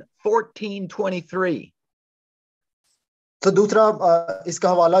John 14:23. तो दूसरा इसका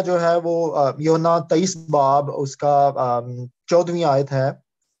हवाला जो है वो यूहन्ना 23 बाब उसका 14वीं आयत है,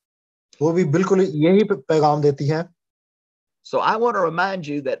 वो भी बिल्कुल यही पैगाम देती है। So I want to remind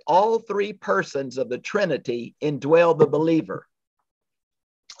you that all three persons of the Trinity indwell the believer.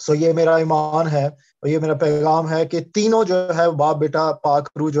 So ये मेरा ईमान है और ये मेरा पैगाम है कि तीनों जो है बाप बेटा पाक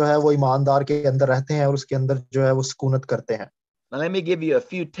रूह जो है वो ईमानदार के अंदर रहते हैं और उसके अंदर जो है वो सुकूनत करते हैं। Now let me give you a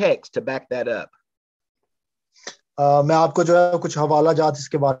few texts to back that up. मैं आपको जो है कुछ हवाला जात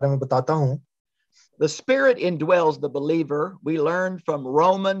इसके बारे में बताता हूँ। The Spirit indwells the believer. We learn from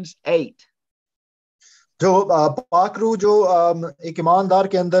Romans 8. जो पाक रूह जो एक ईमानदार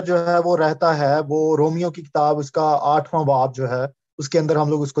के अंदर जो है वो रहता है, वो रोमियो की किताब उसका 8वां बाब जो है उसके अंदर हम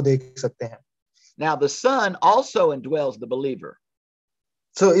लोग उसको देख सकते हैं। Now the Son also indwells the believer.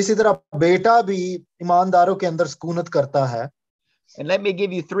 So इसी तरह बेटा भी ईमानदारों के अंदर सुकूनत करता है। And let me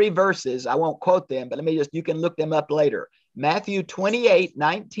give you 3 verses. I won't quote them, but you can look them up later. Matthew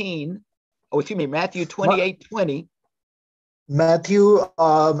 28:19. Matthew 28:20. Matthew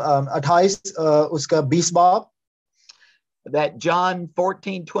 28 उसका 20 बाब। That John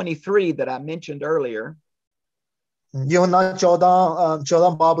 14:23 that I mentioned earlier. यूहन्ना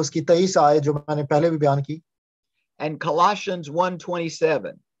 14 बाब उसकी 23 आयत जो मैंने पहले भी बयान की, and Colossians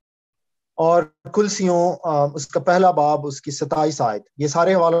 1:27. और कुलसियों उसका पहला बाब उसकी 27 आयत। ये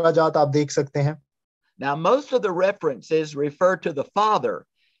सारे हवाला जात आप देख सकते हैं। Now, most of the references refer to the Father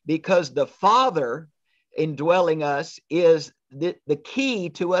because the Father indwelling us is the key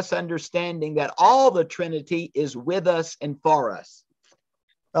to us understanding that all the Trinity is with us and for us.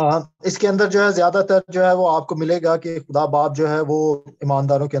 इसके अंदर जो है ज्यादातर जो है वो आपको मिलेगा कि खुदा बाप जो है वो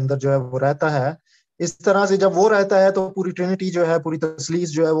ईमानदारों के अंदर जो है वो रहता है। इस तरह से जब वो रहता है तो पूरी ट्रिनिटी जो है, पूरी तस्लीस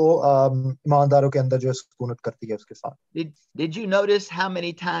जो है वो ईमानदारों के अंदर जो है सुकूनत करती है उसके साथ। Did you notice how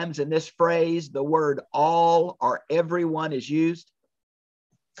many times in this phrase the word all or everyone is used?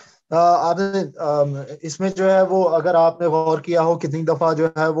 आपने इसमें जो है वो अगर आपने गौर किया हो कितनी दफा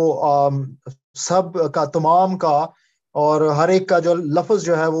जो है वो सब का, तमाम का और हर एक का जो लफ्ज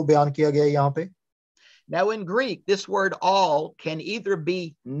जो है वो बयान किया गया है यहाँ पे। Now in Greek, this word all can either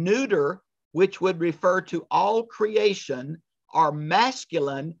be neuter, which would refer to all creation, or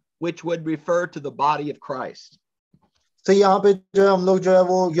masculine, which would refer to the body of Christ. तो यहाँ पे जो है हम लोग जो है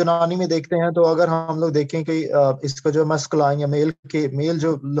वो यूनानी में देखते हैं, तो अगर हम लोग देखें कि इसका जो मस्कुलाइन या मेल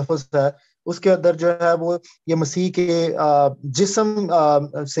जो लफ्ज है उसके अंदर जो है वो ये मसीह के जिस्म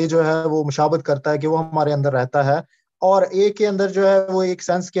से जो है वो मुशाबत करता है कि वो हमारे अंदर रहता है, और एक के अंदर जो है वो एक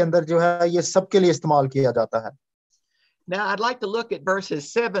सेंस के अंदर जो है ये सबके लिए इस्तेमाल किया जाता है। Now, I'd like to look at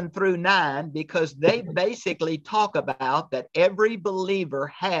verses 7 through 9 because they basically talk about that every believer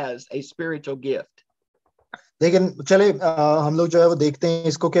has a spiritual gift. लेकिन चले हम लोग जो है वो देखते हैं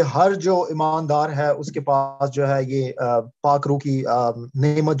इसको कि हर जो ईमानदार है उसके पास जो है ये पाक रूह की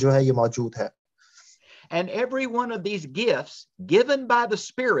नेमत जो है ये मौजूद है। And every one of these gifts given by the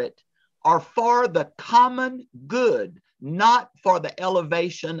Spirit are for the common good, not for the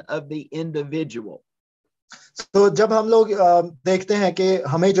elevation of the individual. तो जब हम लोग देखते हैं कि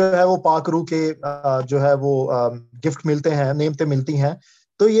हमें जो है वो पाक रूह के जो है वो गिफ्ट मिलते हैं, नेमतें मिलती हैं,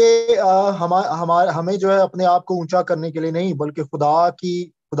 तो ये हमें जो है अपने आप को ऊंचा करने के लिए नहीं बल्कि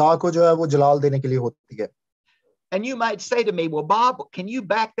खुदा को जो है वो जलाल देने के लिए होती है। And you might say to me, well, Bob, can you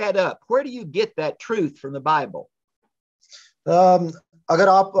back that up? Where do you get that truth from the Bible? अगर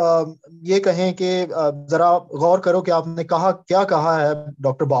आप ये कहें कि जरा गौर करो कि आपने क्या कहा है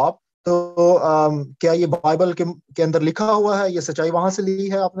डॉक्टर बॉब, तो क्या ये बाइबल के अंदर लिखा हुआ है, ये सच्चाई वहां से ली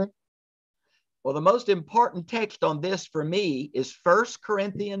है आपने? Well, the most important text on this for me is 1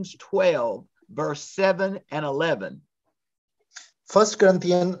 Corinthians 12, verse 7 and 11. 1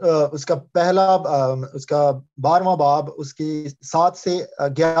 Corinthians उसका 12वां बाब उसकी 7 से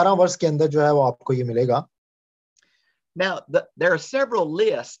 11 वर्ष के अंदर जो है वो आपको ये मिलेगा। Now, there are several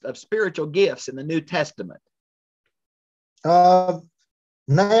lists of spiritual gifts in the New Testament.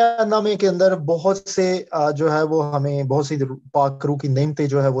 नया नामे के अंदर बहुत से जो है वो हमें बहुत सी पाक रूह की नेमतें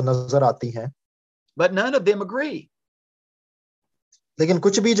जो है वो नजर आती हैं, But none of them agree. लेकिन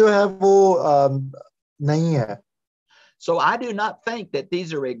कुछ भी जो है वो नहीं है। So I do not think that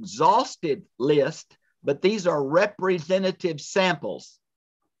these are exhaustive lists, but these are representative samples.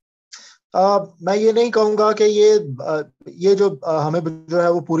 मैं ये नहीं कहूंगा कि ये जो हमें जो है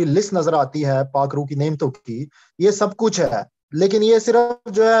वो पूरी लिस्ट नजर आती है पाक रूह की नेमतों की, ये सब कुछ है, लेकिन ये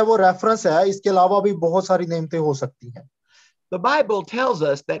सिर्फ जो है वो रेफरेंस है, इसके अलावा भी बहुत सारी नेमतें हो सकती हैं। The Bible tells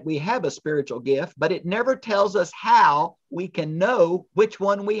us that we have a spiritual gift, but it never tells us how we can know which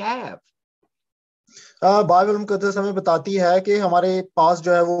one we have. Bible मुकद्दस हमें बताती है कि हमारे पास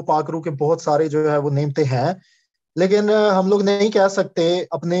जो है वो पाक रूह के बहुत सारे जो है वो नेमतें हैं, लेकिन हम लोग नहीं कह सकते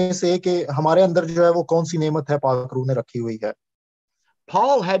अपने से कि हमारे अंदर जो है वो कौन सी नेमत है पाक रूह ने रखी हुई है।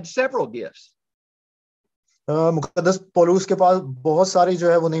 Paul had several gifts. मुकद्दस पौलुस के पास बहुत सारी जो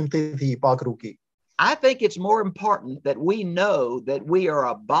है वो नेमतें थी पाक रूह की। I think it's more important that we know that we are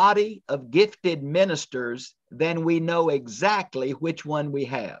a body of gifted ministers than we know exactly which one we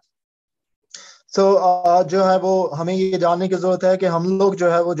have. So जो है वो हमें ये जानने की जरूरत है कि हम लोग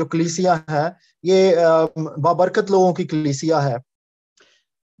जो है वो जो कलीसिया है ये बाबरकत लोगों की कलीसिया है।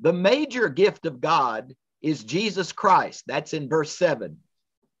 The major gift of God is Jesus Christ. That's in verse 7.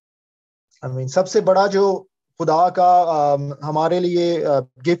 I mean, सबसे बड़ा जो खुदा का हमारे लिए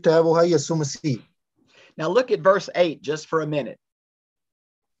गिफ्ट है वो है यीशु मसीह। Now look at verse 8 just for a minute.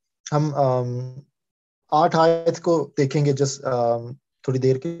 हम 8 आयत को देखेंगे just थोड़ी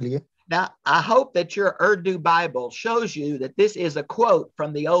देर के लिए। Now, I hope that your Urdu Bible shows you that this is a quote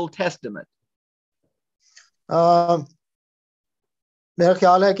from the Old Testament. मेरा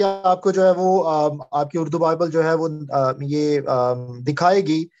ख्याल है कि आपको जो है वो आपकी उर्दू बाइबल जो है वो ये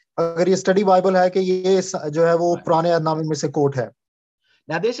दिखाएगी, अगर ये स्टडी बाइबल है कि ये जो है वो पुराने नामे में से कोट है।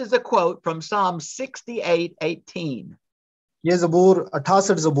 Now, this is a quote from Psalm 68:18. ये ज़बूर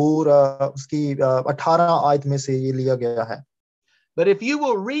 68 ज़बूर उसकी 18 आयत में से ये लिया गया है. But if you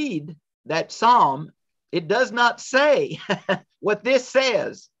will read that psalm, it does not say what this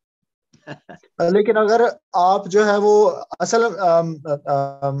says. लेकिन अगर आप जो है वो असल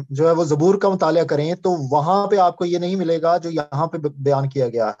जो है वो ज़बूर का मुतालिया करें तो वहां पे आपको ये नहीं मिलेगा जो यहाँ पे बयान किया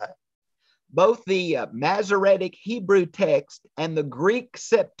गया है. Both the Masoretic Hebrew text and the Greek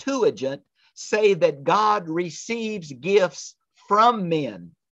Septuagint say that God receives gifts from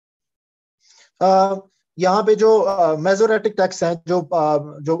men. यहाँ पे जो मेसोरेटिक टेक्स्ट हैं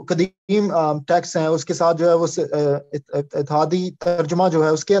जो कदीम टेक्स्ट हैं उसके साथ जो है वो इत्तेहादी तर्जुमा जो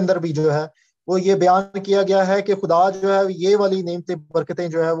है उसके अंदर भी जो है वो ये बयान किया गया है कि खुदा जो है ये वाली नेमतें बरकतें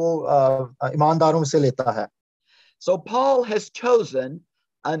जो है वो ईमानदारों से लेता है. So Paul has chosen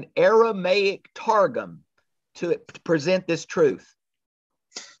an Aramaic targum to present this truth.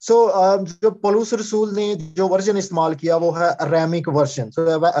 So जो पौलुस रसूल ने जो वर्जन इस्तेमाल किया वो है Aramaic version. So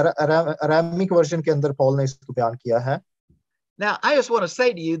Aramaic version के अंदर पौल ने इसको बयान किया है. Now, I just want to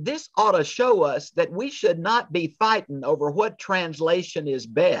say to you, this ought to show us that we should not be fighting over what translation is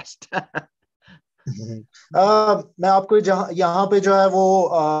best. मैं आपको यहाँ पे जो है वो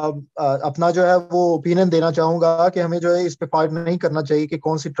अपना जो है वो ओपिनियन देना चाहूंगा कि हमें जो है इस पे फाइट नहीं करना चाहिए कि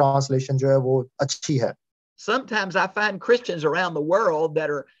कौन सी ट्रांसलेशन जो है वो अच्छी है. Sometimes I find Christians around the world that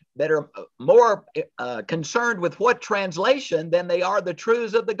are more concerned with what translation than they are the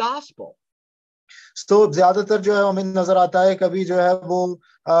truths of the gospel. तो ज्यादातर जो है हमें नजर आता है कभी जो है वो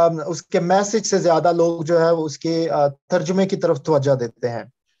उसके मैसेज से ज्यादा लोग जो है वो उसके तर्जुमे की तरफ तवज्जो देते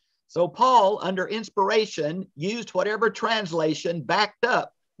हैं. So Paul, under inspiration, used whatever translation backed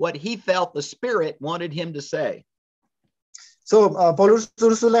up what he felt the Spirit wanted him to say. So पौलुस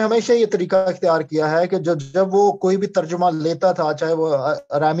रसूल ने हमेशा ये तरीका इख्तियार किया है कि जब वो कोई भी तर्जुमा लेता था चाहे वो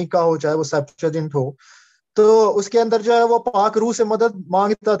अरामिक का हो चाहे वो सेप्चुएंट हो तो उसके अंदर जो है वो पाक रूह से मदद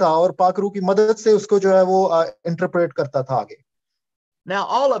मांगता था और पाक रूह की मदद से उसको जो है वो इंटरप्रेट करता था आगे. Now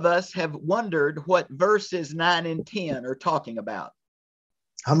all of us have wondered what verses 9 and 10 are talking about.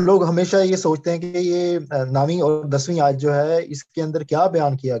 हम लोग हमेशा ये सोचते हैं कि ये 9वीं और 10वीं आयत जो है इसके अंदर क्या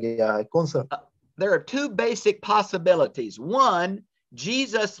बयान किया गया है, कौन सा? There are two basic possibilities. One,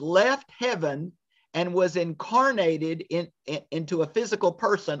 Jesus left heaven and was incarnated into a physical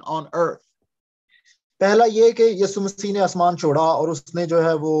person on earth. पहला ये कि यीशु मसीह ने आसमान छोड़ा और उसने जो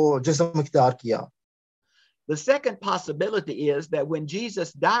है वो जिस्म इख्तियार किया. The second possibility is that when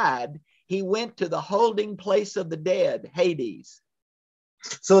Jesus died, he went to the holding place of the dead, Hades.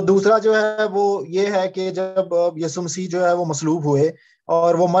 So दूसरा जो है वो ये है कि जब यीशु मसीह जो है वो मसलूब हुए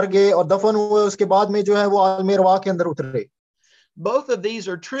और वो मर गए और दफन हुए उसके बाद में जो है वो आलम अरवाह के अंदर उतरे. Both of these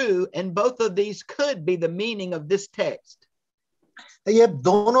are true and both of these could be the meaning of this text. ये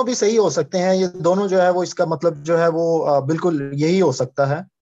दोनों भी सही हो सकते हैं, ये दोनों जो है वो इसका मतलब जो है वो बिल्कुल यही हो सकता है.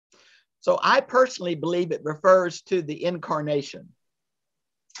 So I personally believe it refers to the incarnation.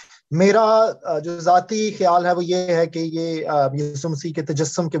 मेरा जो जाती ख्याल है वो ये है कि ये यीशु मसीह के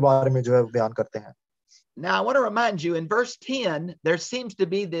तजस्सुम के बारे में जो है बयान करते हैं. Now I want to remind you in verse 10 there seems to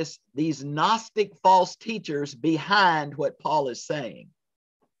be these Gnostic false teachers behind what Paul is saying.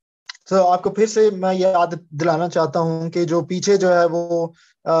 तो आपको फिर से मैं ये याद दिलाना चाहता हूं कि जो पीछे जो है वो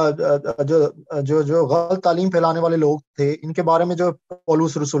जो गलत तालीम फैलाने वाले लोग थे इनके बारे में जो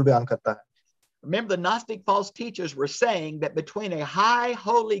पौलुस रसूल बयान करता है. Remember, the Gnostic false teachers were saying that between a high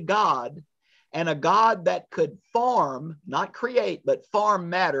holy God and a God that could form, not create, but form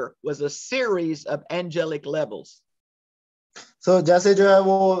matter was a series of angelic levels. So जैसे जो है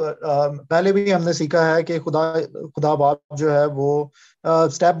वो पहले भी हमने सीखा है कि खुदा बाप जो है वो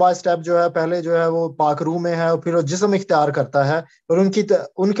स्टेप बाय स्टेप जो है पहले जो है वो पाक रूह में है और फिर वो जिस्म इख्तियार करता है और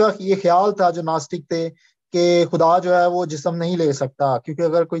उनका ये ख्याल था जो नास्तिक थे कि खुदा जो है वो जिस्म नहीं ले सकता क्योंकि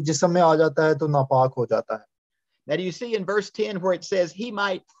अगर कोई जिस्म में आ जाता है तो नापाक हो जाता है. Now do you see in verse 10 where it says he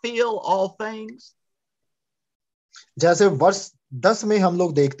might fill all things? जैसे वर्ष 10 में हम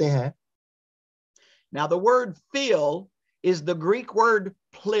लोग देखते हैं. Now the word fill is the Greek word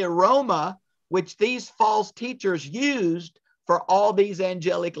pleroma, which these false teachers used for all these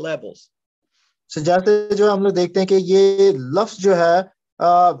angelic levels. So जैसे जो हम लोग देखते हैं कि ये लफ्ज जो है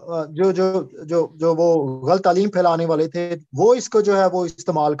जो वो गलत तालीम फैलाने वाले थे वो इसको जो है वो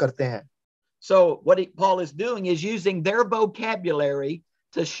इस्तेमाल करते हैं. So what Paul is doing is using their vocabulary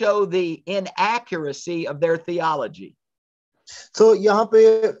to show the inaccuracy of their theology. So यहाँ पे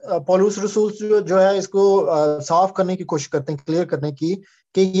पौलुस रसूल जो है इसको साफ करने की कोशिश करते हैं, क्लियर करने की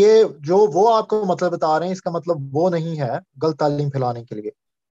कि ये जो वो आपको मतलब बता रहे हैं इसका मतलब वो नहीं है गलत तालीम फैलाने के लिए.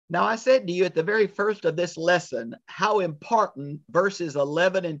 Now, I said to you at the very first of this lesson how important verses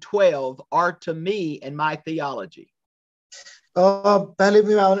 11 and 12 are to me and my theology. पहले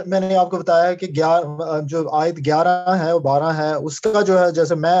भी मैंने आपको बताया कि जो आयत 11 है और 12 है उसका जो है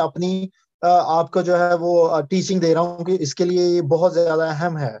जैसे मैं अपनी आपको जो है वो टीचिंग दे रहा हूँ कि इसके लिए ये बहुत ज्यादा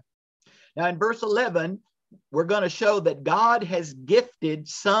अहम है. Now, in verse 11, we're going to show that God has gifted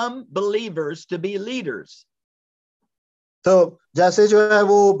some believers to be leaders. तो जैसे जो है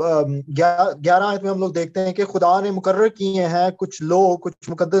वो 11 आयत में हम लोग देखते हैं कि खुदा ने मुकर्रर किए हैं कुछ लोग कुछ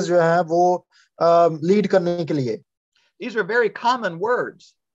मुकद्दस जो हैं वो लीड करने के लिए. These are very common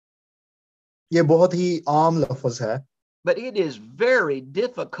words. ये बहुत ही आम लफ्ज है. But it is very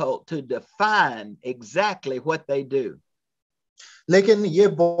difficult to define exactly what they do. लेकिन ये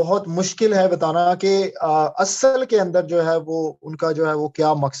बहुत मुश्किल है बताना कि असल के अंदर जो है वो उनका जो है वो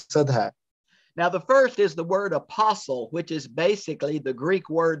क्या मकसद है. Now, the first is the word apostle, which is basically the Greek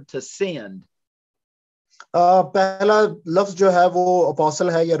word to send. पहला लफ्ज जो है वो अपोस्टल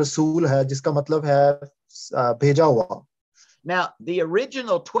है या रसूल है जिसका मतलब है भेजा हुआ. Now, the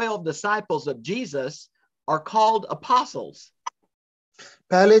original 12 disciples of Jesus are called apostles.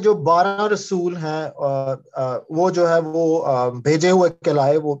 पहले जो 12 रसूल हैं वो जो है वो भेजे हुए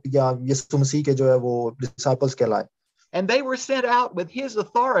कहलाए वो या यीशु मसीह के जो है वो डिसाइपल्स कहलाए. And they were sent out with his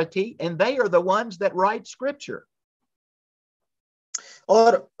authority, and they are the ones that write scripture.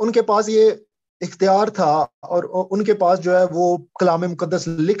 और उनके पास ये इख्तियार था और उनके पास जो है वो कलाम मुकद्दस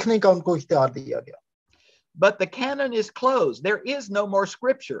लिखने का उनको इख्तियार दिया गया. But the canon is closed. There is no more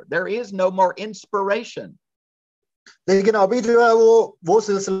scripture. There is no more inspiration. लेकिन अभी जो है वो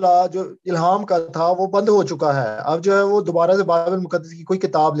सिलसिला जो इल्हाम का था वो बंद हो चुका है. अब जो है वो दोबारा से बाइबल मुकद्दस की कोई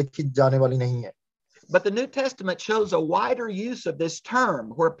किताब लिखी जाने वाली नहीं है. But the New Testament shows a wider use of this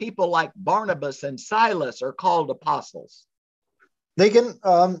term where people like Barnabas and Silas are called apostles. लेकिन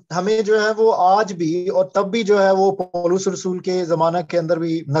हमें जो है वो आज भी और तब भी जो है वो पौलुस रसूल के जमाना के अंदर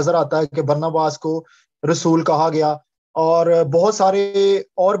भी नजर आता है कि बरनबास को रसूल कहा गया और बहुत सारे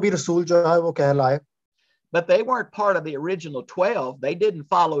और भी रसूल जो है वो कहलाए. But they weren't part of the original 12. They didn't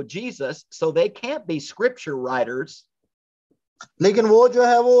follow Jesus, so they can't be scripture writers. लेकिन वो जो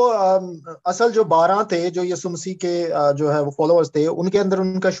है वो असल जो 12 थे जो यीशु मसीह के जो है वो फॉलोअर्स थे उनके अंदर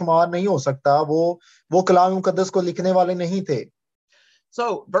उनका शुमार नहीं हो सकता. वो कलाम मुकद्दस को लिखने वाले नहीं थे.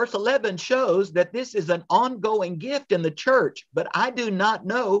 So verse 11 shows that this is an ongoing gift in the church, but I do not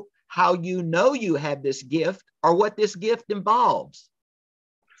know how you know you have this gift or what this gift involves.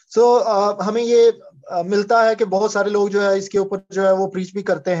 So हमें ये मिलता है कि बहुत सारे लोग जो है इसके ऊपर जो है वो प्रीच भी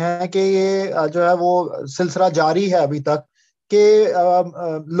करते हैं कि ये जो है वो सिलसिला जारी है अभी तक कि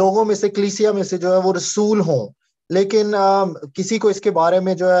लोगों में से कलीसिया में से जो है वो रसूल हों, लेकिन किसी को इसके बारे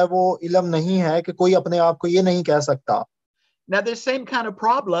में जो है वो इल्म नहीं है कि कोई अपने आप को ये नहीं कह सकता. Now, this same kind of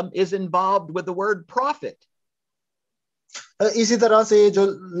problem is involved with the word prophet. इसी तरह से जो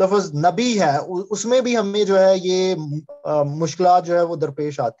लफ्ज नबी है उसमें भी हमें जो है ये मुश्किलात जो है वो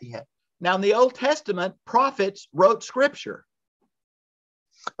दरपेश आती हैं. Now, in the Old Testament, prophets wrote scripture.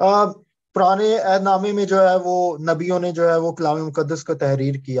 पुराने अहदनामे में जो है वो नबियों ने जो है वो कलाम मुकद्दस को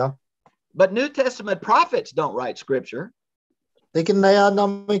तहरीर किया. But New Testament prophets don't write scripture. लेकिन नए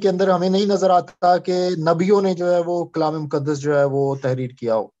अहदनामे के अंदर हमें नहीं नजर आता कि नबियों ने जो है वो कलाम मुकद्दस जो है वो तहरीर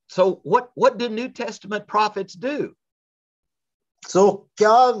किया हो. So what do New Testament prophets do? So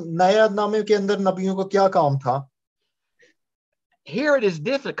क्या नए अहदनामे के अंदर नबियों को क्या काम था? Here it is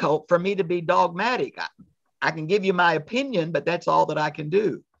difficult for me to be dogmatic. I can give you my opinion, but that's all that I can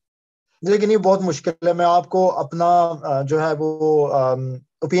do. लेकिन ये बहुत मुश्किल है. मैं आपको अपना जो है वो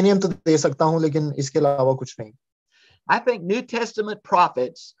ओपिनियन तो दे सकता हूँ लेकिन इसके अलावा कुछ नहीं. I think New Testament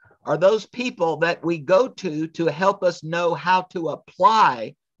prophets are those people that we go to help us know how to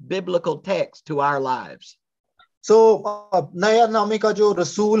apply biblical text to our lives. So नए अहदनामे का जो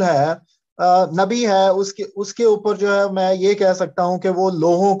रसूल है नबी है उसके ऊपर जो है मैं ये कह सकता हूँ कि वो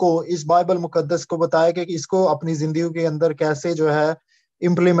लोगों को इस बाइबल मुकद्दस को बताए कि इसको अपनी जिंदगी के अंदर कैसे जो है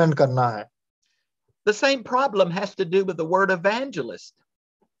इम्प्लीमेंट करना है. The same problem has to do with the word evangelist.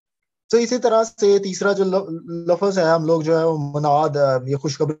 तो इसी तरह से तीसरा जो लफ्ज है हम लोग जो है वो मुनाद ये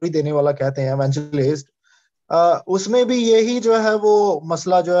खुशखबरी देने वाला कहते हैं evangelist, उसमें भी यही जो है वो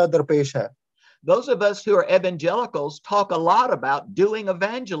मसला जो है दरपेश है. Those of us who are evangelicals talk a lot about doing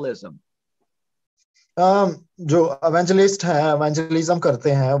evangelism. जो evangelist हैं evangelism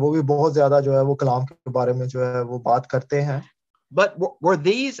करते हैं वो भी बहुत ज्यादा जो है वो कलाम के बारे में जो है वो बात करते हैं. But were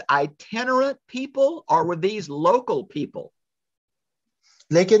these itinerant people or were these local people?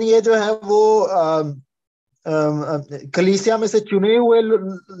 लेकिन ये जो है वो कलीसिया में से चुने हुए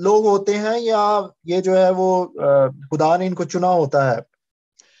लोग होते हैं या ये जो है वो खुदा ने इनको चुना होता है.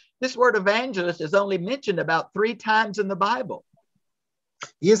 This word evangelist is only mentioned about 3 times in the Bible.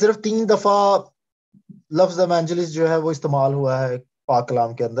 ये सिर्फ 3 दफा लफ्ज evangelist जो है वो इस्तेमाल हुआ है पाक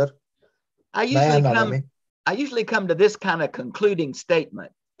कलाम के अंदर I नया usually नामे come में. I usually come to this kind of concluding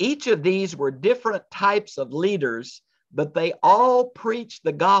statement. Each of these were different types of leaders, but they all preached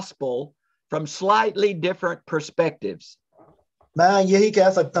the gospel from slightly different perspectives. मैं यही कह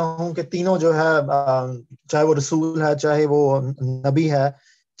सकता हूँ कि तीनों जो है चाहे वो रसूल है, चाहे वो नबी है,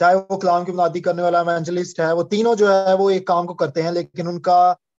 चाहे वो कलाम की मुनादी करने वाला evangelist है, वो तीनों जो है वो एक काम को करते हैं, लेकिन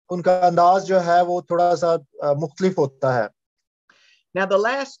उनका अंदाज जो है वो थोड़ा सा मुख्तलिफ होता है. Now, the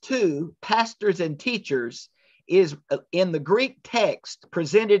last 2, pastors and teachers, is in the Greek text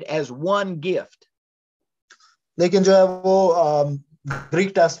presented as one gift. लेकिन जो है वो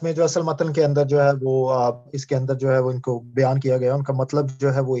ग्रीक टेक्स्ट में जो असल मतन के अंदर जो है वो इसके अंदर जो है वो इनको बयान किया गया, उनका मतलब जो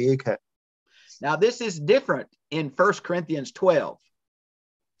है वो एक है. Now, this is different in 1 Corinthians 12.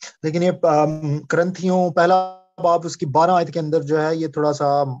 लेकिन ये करंथियों पहला बाब उसकी 12 आयत के अंदर जो है ये थोड़ा सा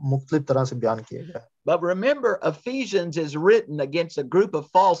मुख्तलिफ तरह से बयान किया गया है. But remember, Ephesians is written against a group of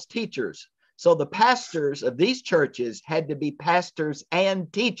false teachers. So the pastors of these churches had to be pastors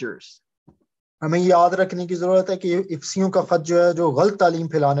and teachers. हमें याद रखने की जरूरत है कि इफिसियों का खत जो है जो गलत तालीम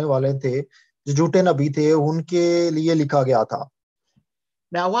फैलाने वाले थे, जो झूठे नबी थे, उनके लिए लिखा गया था.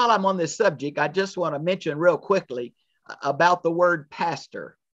 Now, while I'm on this subject, I just want to mention real quickly about the word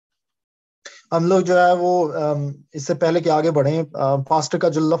pastor. हम लोग जो है वो इससे पहले कि आगे बढ़े, पास्टर का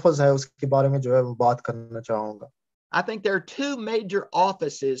जो लफ्ज है उसके बारे में जो है वो बात करना चाहूंगा. I think there are 2 major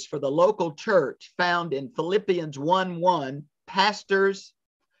offices for the local church found in Philippians 1:1, pastors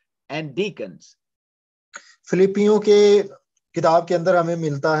and deacons. फिलिपियों के किताब के अंदर हमें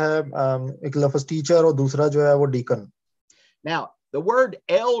मिलता है एक लफ्ज टीचर और दूसरा जो है वो deacon. Now, the word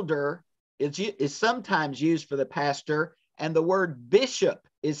elder is sometimes used for the pastor, and the word bishop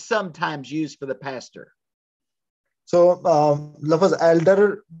is sometimes used for the pastor. So लफ्ज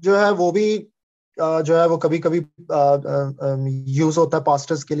एल्डर जो है वो भी जो है वो कभी-कभी यूज होता है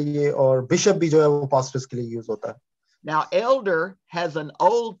पास्टर्स के लिए, और बिशप भी जो है वो पास्टर्स के लिए यूज होता है. Now, elder has an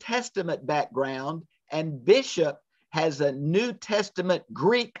Old Testament background, and bishop has a New Testament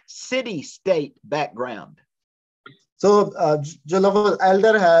Greek city-state background. So जो लफ्ज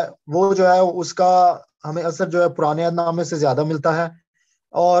एल्डर है वो जो है उसका हमें असर जो है पुराने अहदनामे से ज्यादा मिलता है,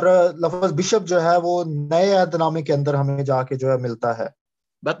 और लफ्ज बिशप जो है वो नए अहदनामे के अंदर हमें जाके जो है मिलता है.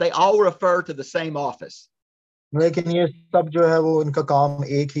 But they all refer to the same office. लेकिन ये सब जो है वो इनका काम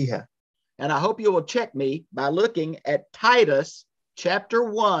एक ही है. And I hope you will check me by looking at Titus chapter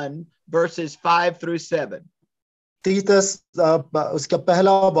 1, verses 5 through 7. तीतस उसका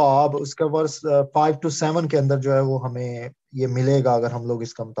पहला बाब उसका वर्स 5 to 7 के अंदर जो है वो हमें ये मिलेगा अगर हम लोग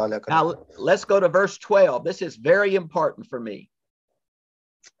इसका मुताला करें. Now, let's go to verse 12. This is very important for me.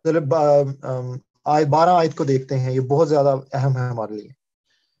 आयत 12 आयत को देखते हैं, ये बहुत ज्यादा अहम है हमारे लिए.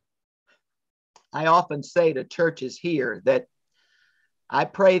 I often say to churches here that I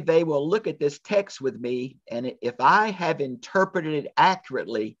pray they will look at this text with me, and if I have interpreted it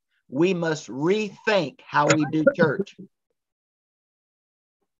accurately, we must rethink how we do church.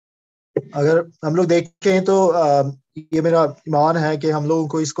 अगर हम लोग देखें तो ये मेरा ईमान है कि हम लोगों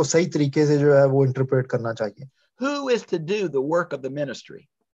को इसको सही तरीके से जो है वो इंटरप्रेट करना चाहिए. Who is to do the work of the ministry?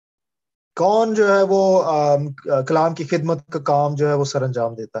 कौन जो है वो कलाम की खिदमत का काम जो है वो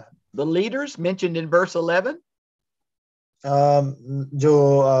सरअंजाम देता है? The leaders mentioned in verse 11? जो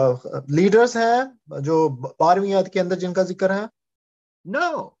लीडर्स हैं जो 12वीं आयत के अंदर जिनका जिक्र है?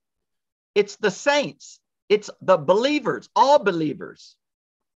 No. It's the saints. It's the believers, all believers.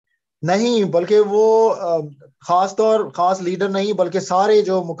 नहीं, बल्कि वो खास लीडर नहीं, बल्कि सारे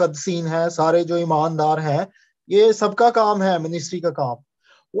जो मुकद्दसीन हैं, सारे जो ईमानदार हैं, ये सबका काम है, मिनिस्ट्री का काम.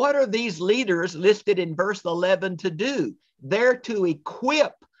 What are these leaders listed in verse 11 to do? They're to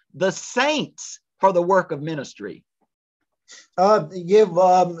equip the saints for the work of ministry. ये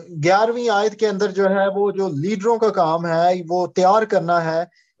 11वीं आयत के अंदर जो है वो जो लीडरों का काम है वो तैयार करना है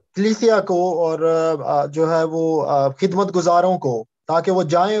कलीसिया को और जो है वो खिदमत गुजारों को, ताकि वो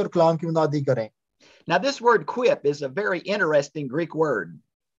जाएं और कलाम की मुनादी करें. Now, this word equip is a very interesting Greek word.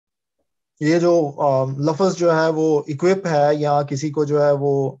 ये जो लफ्ज जो है वो इक्विप है या किसी को जो है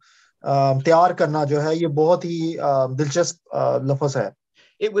वो तैयार करना जो है, ये बहुत ही दिलचस्प लफ्ज है.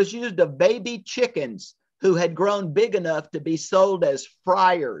 It was used of baby chickens who had grown big enough to be sold as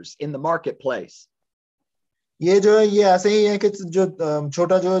fryers in the marketplace. ये जो है ये ऐसे ही है कि जो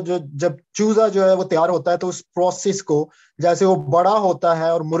छोटा जो जब चूजा जो है वो तैयार होता है तो उस प्रोसेस को जैसे वो बड़ा होता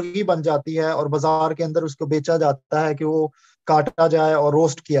है और मुर्गी बन जाती है और बाजार के अंदर उसको बेचा जाता है कि वो काटा जाए और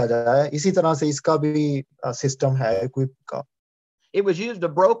रोस्ट किया जाए, इसी तरह से इसका भी सिस्टम है इक्विप का. It was used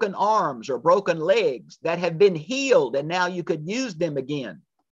of broken arms or broken legs that have been healed and now you could use them again.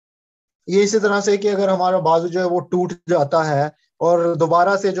 ये इसी तरह से कि अगर हमारा बाजू जो है वो टूट जाता है और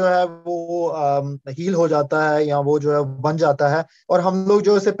दोबारा से जो है वो हील हो जाता है या वो जो है बन जाता है और हम लोग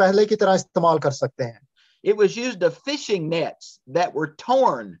जो इसे पहले की तरह इस्तेमाल कर सकते हैं. It was used of fishing nets that were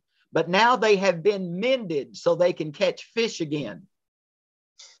torn, but now they have been mended so they can catch fish again.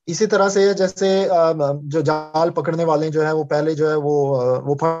 इसी तरह से जैसे जो जाल पकड़ने वाले जो है वो पहले जो है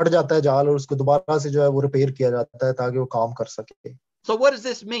वो फट जाता है जाल और उसको दोबारा से जो है वो रिपेयर किया जाता है ताकि वो काम कर सके. So what does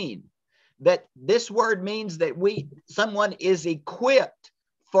this mean? That this word means that someone is equipped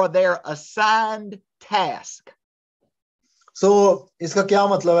for their assigned task. So इसका क्या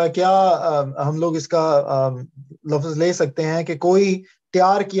मतलब है? क्या हम लोग इसका लफ्ज ले सकते हैं कि कोई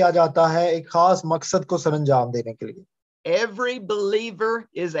तैयार किया जाता है एक खास मकसद को सरंजाम देने के लिए. Every believer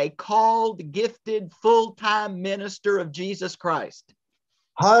is a called, gifted, full-time minister of Jesus Christ.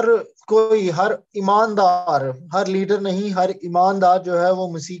 हर कोई, हर ईमानदार, हर लीडर नहीं, हर ईमानदार जो है वो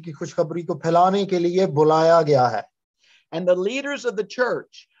मसीह की खुशखबरी को फैलाने के लिए बुलाया गया है. And the leaders of the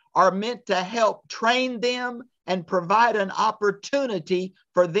church are meant to help train them and provide an opportunity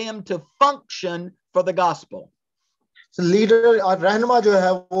for them to function for the gospel. So leader और रहनुमा जो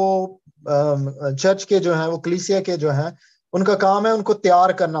है वो चर्च के जो है वो कलीसिया के जो है उनका काम है उनको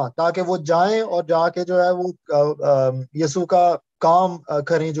तैयार करना ताकि वो जाएं और जाके जो है वो यीशु का काम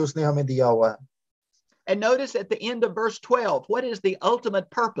करें जो उसने हमें दिया हुआ है. And notice at the end of verse 12, what is the ultimate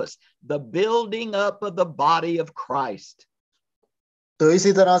purpose? The building up of the body of Christ. तो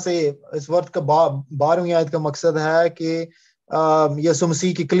इसी तरह से इस वर्ष का 12वीं आयत का मकसद है कि यीशु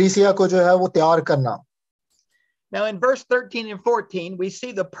मसीह की कलीसिया को जो है वो तैयार करना. Now in verse 13 and 14, we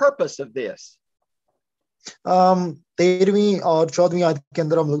see the purpose of this. 13वीं और 14वीं आयत के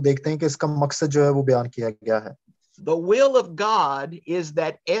अंदर हम लोग देखते हैं कि इसका मकसद जो है वो बयान किया गया है. The will of God is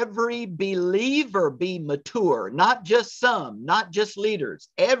that every believer be mature, not just some, not just leaders,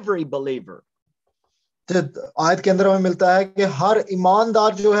 every believer. आयत के अंदर हमें मिलता है कि हर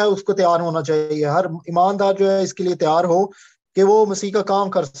ईमानदार जो है उसको तैयार होना चाहिए. हर ईमानदार जो है इसके लिए तैयार हो कि वो मसीह का काम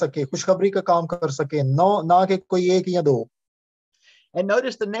कर सके, खुशखबरी का काम कर सके, ना कि कोई एक या दो. And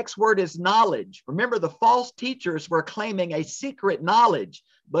notice the next word is knowledge. Remember, the false teachers were claiming a secret knowledge,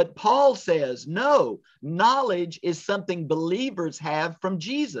 but Paul says, no, knowledge is something believers have from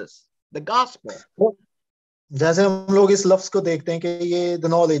Jesus, the gospel. जैसे हम लोग इस लफ्ज को देखते हैं कि ये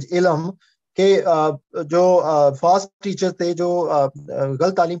the knowledge, इल्म, कि जो फास्ट टीचर थे, जो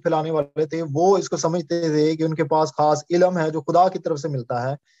गलत तालीम फैलाने वाले थे, वो इसको समझते थे कि उनके पास खास इल्म है जो खुदा की तरफ से मिलता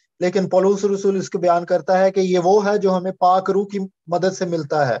है. लेकिन पौलुस रसूल इसको बयान करता है कि ये वो है जो हमें पाक रूह की मदद से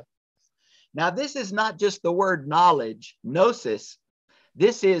मिलता है. Now this is not just the word knowledge, gnosis.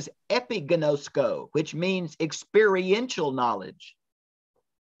 This is epignosko, which means experiential knowledge.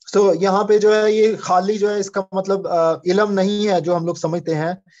 So यहाँ पे जो है ये खाली जो है इसका मतलब इल्म नहीं है जो हम लोग समझते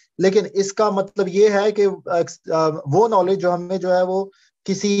हैं, लेकिन इसका मतलब ये है कि वो नॉलेज जो हमें जो है वो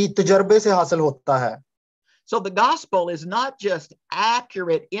किसी तजर्बे से हासिल होता है. So the gospel is not just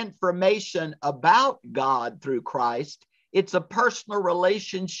accurate information about God through Christ, it's a personal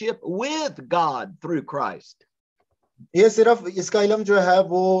relationship with God through Christ. ये सिर्फ इसका इल्म जो है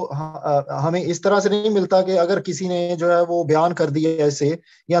वो हमें इस तरह से नहीं मिलता कि अगर किसी ने जो है वो बयान कर दिया ऐसे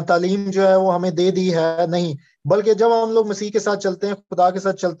या तालीम जो है वो हमें दे दी है, नहीं, बल्कि जब हम लोग मसीह के साथ चलते हैं, खुदा के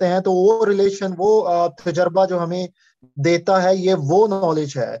साथ चलते हैं, तो वो रिलेशन, वो तजर्बा जो हमें देता है, ये वो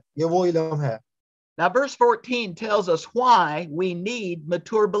नॉलेज है, ये वो इल्म है. Now verse 14 tells us why we need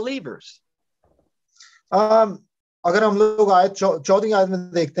mature believers. अगर हम लोग आयत 14वीं आयत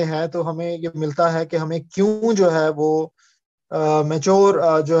में देखते हैं तो हमें ये मिलता है कि हमें क्यों जो है वो मैच्योर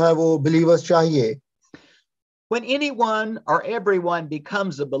जो है वो बिलीवर्स चाहिए. When anyone or everyone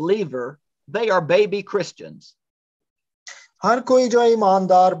becomes a believer, they are baby Christians. हर कोई जो है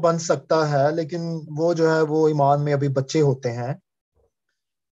ईमानदार बन सकता है, लेकिन वो जो है वो ईमान में अभी बच्चे होते हैं.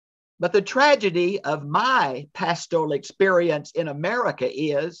 But the tragedy of my pastoral experience in America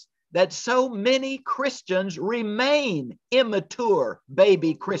is that so many Christians remain immature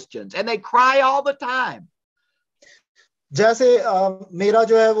baby Christians, and they cry all the time. जैसे मेरा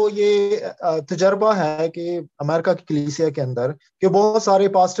जो है वो ये तजर्बा है कि अमेरिका की कलीसिया के अंदर कि बहुत सारे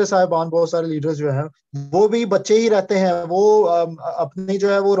पास्टर साहिबान, बहुत सारे लीडर्स जो हैं वो भी बच्चे ही रहते हैं. वो अपनी जो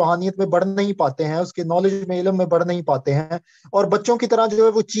है वो रूहानियत में बढ़ नहीं पाते हैं, उसके नॉलेज में, इल्म में बढ़ नहीं पाते हैं, और बच्चों की तरह जो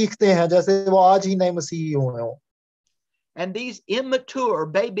है वो चीखते हैं जैसे वो आज ही नए मसीही हुए हों. And these immature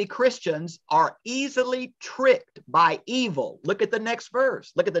baby Christians are easily tricked by evil. Look at the next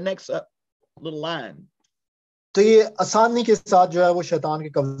verse. Look at the next little line. तो ये आसानी के साथ जो है वो शैतान के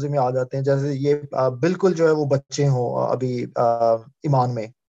कब्जे में आ जाते हैं, जैसे ये बिल्कुल जो है वो बच्चे हों अभी ईमान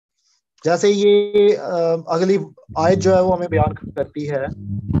में। जैसे ये अगली आयत जो है वो हमें बयान करती है।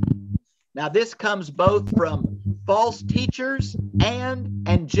 Now this comes both from false teachers and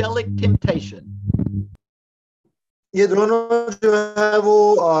angelic temptation. ये दोनों जो है वो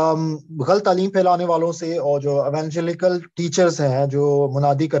गलत तालीम फैलाने वालों से और जो एवेंजेलिकल टीचर्स हैं, जो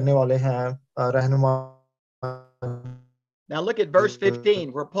मुनादी करने वाले हैं, रहनुमा। Now look at verse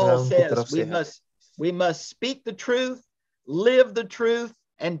 15 where Paul says we must speak the truth, live the truth,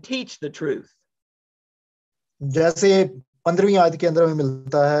 and teach the truth. जैसे 15वीं आयत के अंदर हमें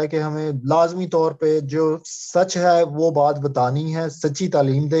मिलता है कि हमें लाजमी तौर पे जो सच है वो बात बतानी है, सच्ची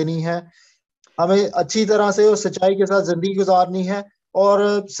तालीम देनी है, हमें अच्छी तरह से और सच्चाई के साथ जिंदगी गुजारनी है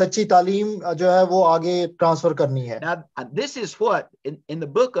और सच्ची तालीम जो है वो आगे ट्रांसफर करनी है। Now this is what in the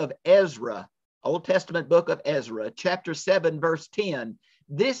book of Ezra, Old Testament book of Ezra, chapter 7 verse 10,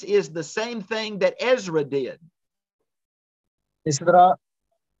 this is the same thing that Ezra did.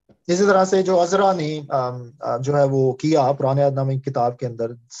 इसी तरह से जो अज़रा ने जो है वो किया पुराने अहदनामे की किताब के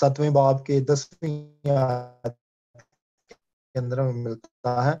अंदर 7वें बाब के 10वीं आयत के अंदर हमें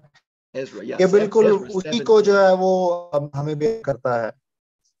मिलता है। Ezra, yes, ये बिल्कुल Ezra उसी 7. को जो है वो हमें बयान करता है।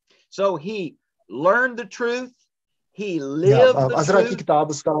 So he learned the truth, he lived the Azra की truth, किताब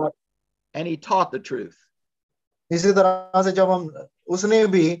उसका, and he taught the truth. इसी तरह से जब हम उसने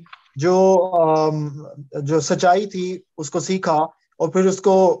भी जो सच्चाई थी उसको सीखा और फिर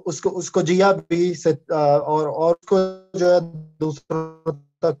उसको जिया भी और उसको जो है दूसरों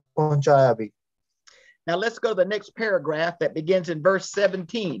तक पहुंचाया भी। Now let's go to the next paragraph that begins in verse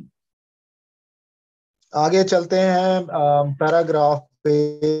 17. आगे चलते हैं पैराग्राफ पे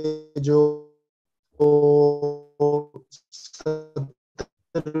जो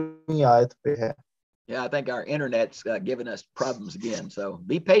 17वीं आयत पे है। Yeah, I think our internet's giving us problems again, so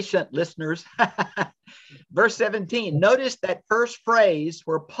be patient, listeners. Verse 17, notice that first phrase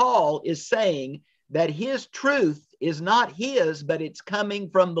where Paul is saying that his truth is not his, but it's coming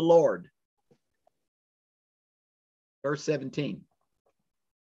from the Lord. Verse 17.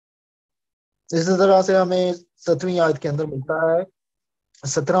 इसी तरह से हमें 7वीं आयत के अंदर मिलता है,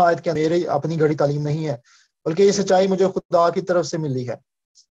 17 आयत के अंदर मेरी अपनी घड़ी तालीम नहीं है बल्कि ये सच्चाई मुझे खुदा की तरफ से मिली है।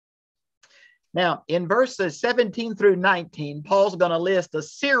 Now, in verses 17 through 19, Paul's going to list a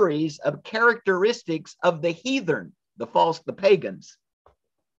series of characteristics of the heathen, the pagans.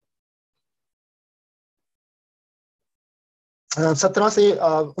 17 से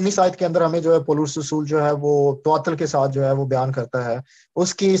 19 आयत के अंदर हमें जो है पौलुस रसूल जो है वो तवातल के साथ जो है वो बयान करता है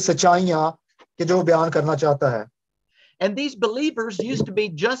उसकी सच्चाइयां कि जो बयान करना चाहता है। And these believers used to be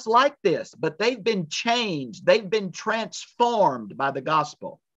just like this, but they've been changed, they've been transformed by the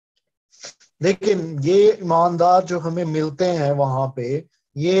gospel. लेकिन ये ईमानदार जो हमें मिलते हैं वहां पे,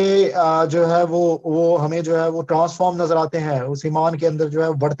 ये जो है वो हमें जो है वो ट्रांसफॉर्म नजर आते हैं, उस ईमान के अंदर जो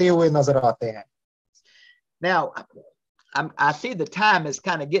है बढ़ते हुए नजर आते हैं। Now, I see the time is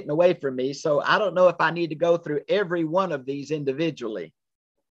kind of getting away from me, so I don't know if I need to go through every one of these individually.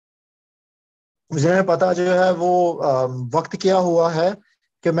 मुझे पता जो है वो वक्त क्या हुआ है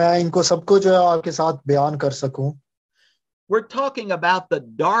कि मैं इनको सबको जो है आपके साथ बयान कर सकूं। We're talking about the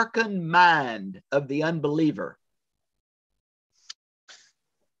darkened mind of the unbeliever.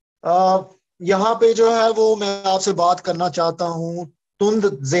 यहाँ पे जो है वो मैं आपसे बात करना चाहता हूँ तुंद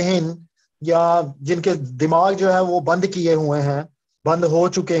ज़हन या जिनके दिमाग जो है वो बंद किए हुए हैं, बंद हो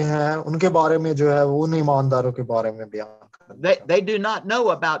चुके हैं, उनके बारे में जो है वो उन ईमानदारों के बारे में बयान करना। They do not know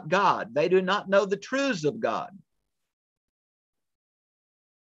about God. They do not know the truths of God.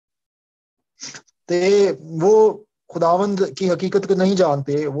 ते वो खुदावंद की हकीकत को नहीं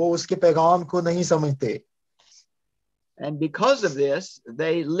जानते, वो उसके पैगाम को नहीं समझते। And because of this,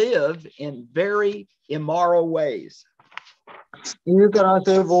 they live in very immoral ways. इसी तरह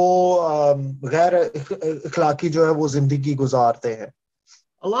से वो गैर इखलाकी जो है वो जिंदगी गुजारते हैं।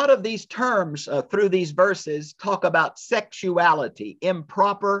 A lot of these terms through these verses talk about sexuality,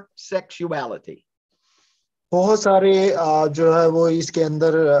 improper sexuality. बहुत सारे जो है वो इसके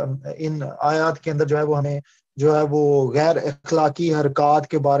अंदर इन आयत के अंदर जो है वो हमें जो है वो गैर इखलाकी हरकत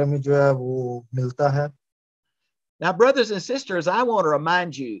के बारे में जो है वो मिलता है। Now, brothers and sisters, I want to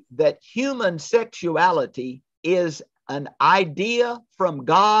remind you that human sexuality is an idea from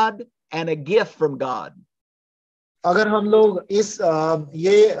God and a gift from God. अगर हम लोग इस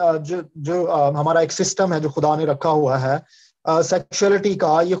ये जो हमारा एक सिस्टम है जो खुदा ने रखा हुआ है सेक्सुअलिटी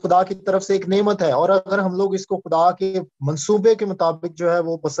का, ये खुदा की तरफ से एक नेमत है, और अगर हम लोग इसको खुदा के मंसूबे के मुताबिक जो है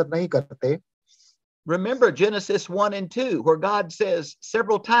वो बसर नहीं करते। Remember Genesis 1 and 2, where God says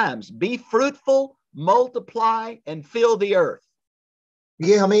several times, be fruitful, multiply, and fill the earth.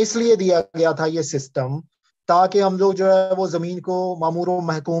 ये हमें इसलिए दिया गया था ये सिस्टम ताकि हम लोग जो है वो जमीन को मामूर व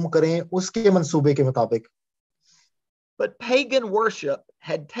महकूम करें उसके मंसूबे के मुताबिक. But pagan worship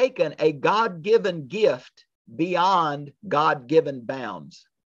had taken a God-given gift beyond God-given bounds.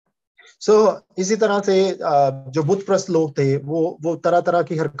 सो इसी तरह से जो बुत प्रस्त लोग थे वो तरह तरह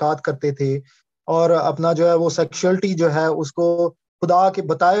की हरकत करते थे और अपना जो है वो सेक्सुअलिटी जो है उसको खुदा के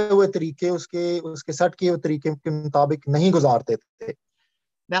बताए हुए तरीके उसके सेट किए हुए तरीके के मुताबिक नहीं गुजारते थे.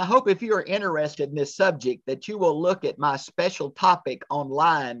 Now, I hope if you are interested in this subject that you will look at my special topic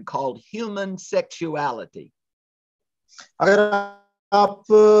online called human sexuality. अगर आप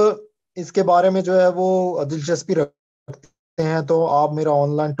इसके बारे में जो है वो दिलचस्पी रखते हैं तो आप मेरा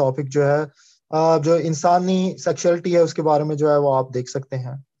ऑनलाइन टॉपिक जो है जो इंसानी सेक्सुअलिटी है उसके बारे में जो है वो आप देख सकते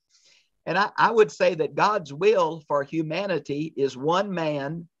हैं. And I would say that God's will for humanity is one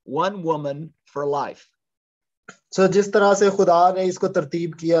man, one woman for life. So जिस तरह से खुदा ने इसको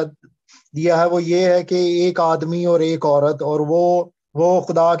तरतीब दिया है वो ये है कि एक आदमी और एक औरत और वो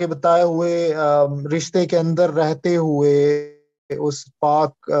खुदा के बताए हुए रिश्ते के अंदर रहते हुए उस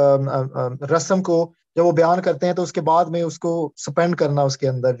पाक रस्म को जब वो बयान करते हैं तो उसके बाद में उसको स्पेंड करना उसके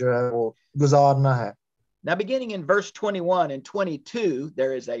अंदर जो है वो गुजारना है. Now, beginning in verse 21 and 22,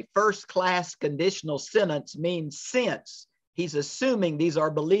 there is a first-class conditional sentence, means since. He's assuming these are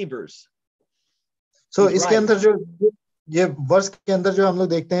believers. So इसके अंदर जो ये वर्स के अंदर जो हम लोग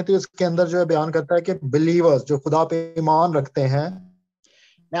देखते हैं तो इसके अंदर जो है बयान करता है कि बिलीवर्स जो खुदा पे ईमान रखते हैं.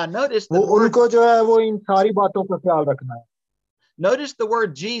 Now, notice वो उनको जो है वो इन सारी बातों का ख्याल रखना है. Notice the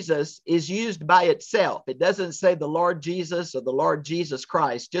word Jesus is used by itself. It doesn't say the Lord Jesus or the Lord Jesus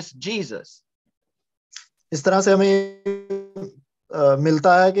Christ, just Jesus. इस तरह से हमें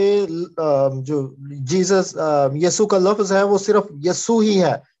मिलता है कि जो जीसस यीशु का लफ्ज है वो सिर्फ यीशु ही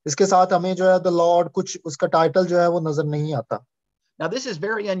है. इसके साथ हमें जो है द लॉर्ड कुछ उसका टाइटल जो है वो नजर नहीं आता. Now this is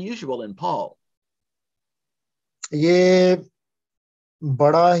very unusual in Paul. ये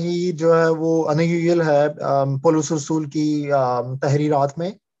बड़ा ही जो है वो अनयूजुअल है पौलुस रसूल की तहरीरात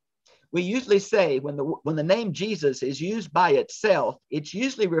में. We usually say when the name Jesus is used by itself, it's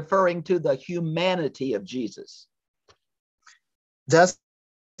usually referring to the humanity of Jesus.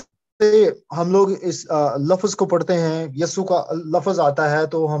 जैसे हम लोग इस लफ्ज को पढ़ते हैं यीशु का लफ्ज आता है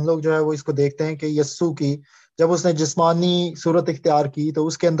तो हम लोग जो है वो इसको देखते हैं कि यीशु की जब उसने जिस्मानी सूरत इख्तियार की तो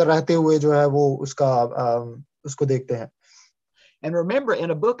उसके अंदर रहते हुए जो है वो उसको देखते हैं. And remember,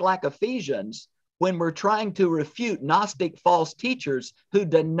 in a book like Ephesians, when we're trying to refute Gnostic false teachers who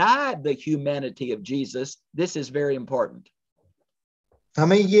denied the humanity of Jesus, this is very important.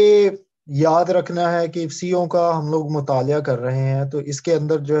 हमें ये याद रखना है कि इफ्सियों का हम लोग मुतालिया कर रहे हैं तो इसके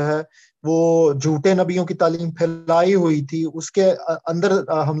अंदर जो है वो झूठे नबियों की तालीम फैलाई हुई थी उसके अंदर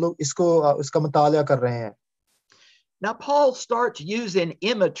हम लोग उसका मुतालिया कर रहे हैं. Now Paul starts using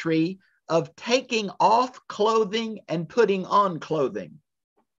imagery of taking off clothing and putting on clothing.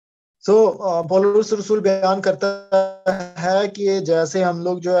 So पौलुस रसूल बयान करता है कि जैसे हम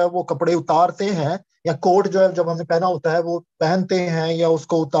लोग जो है वो कपड़े उतारते हैं या कोट जो है जब हमने पहना होता है वो पहनते हैं या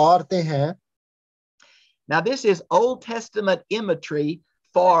उसको उतारते हैं. Now this is Old Testament imagery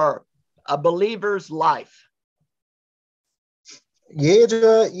for a believer's life. ये जो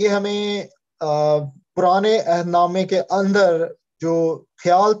है ये हमें पुराने अहदनामे के अंदर जो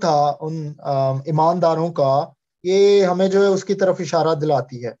ख्याल था उन ईमानदारों का ये हमें जो है उसकी तरफ इशारा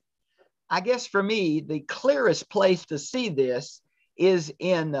दिलाती है. I guess for me, the clearest place to see this is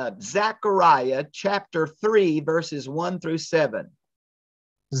in Zechariah chapter 3, verses 1 through 7.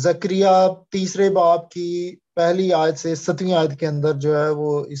 Zakaria तीसरे बाब की पहली आयत से 7वीं आयत के अंदर जो है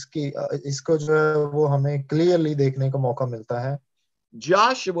वो इसको जो है वो हमें क्लियरली देखने का मौका मिलता है.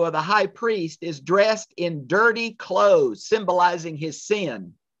 Joshua, the high priest, is dressed in dirty clothes, symbolizing his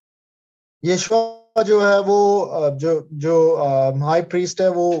sin. यीशुआ जो है वो जो हाई प्रीस्ट है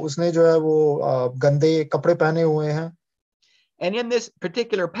वो उसने जो है वो गंदे कपड़े पहने हुए हैं. And in this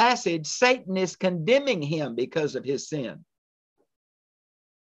particular passage, Satan is condemning him because of his sin.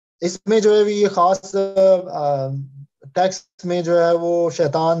 इसमें जो है ये खास टेक्स्ट में जो है वो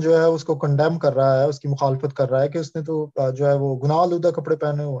शैतान जो है उसको कंडेम कर रहा है उसकी मुखालफत कर रहा है कि उसने तो जो है वो गुनाह आलूदा कपड़े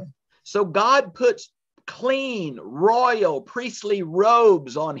पहने हुए हैं. So God puts clean, royal, priestly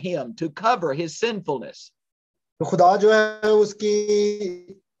robes on him to cover his sinfulness. तो खुदा जो है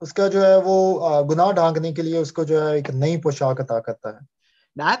उसका जो है वो गुनाह ढांकने के लिए उसको जो है एक नई पोशाक अता करता है.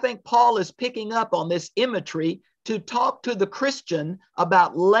 Now I think Paul is picking up on this imagery to talk to the Christian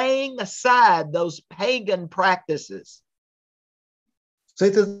about laying aside those pagan practices.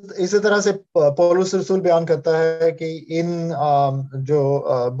 तो इसी तरह से पौलुस रसूल बयान करता है कि इन जो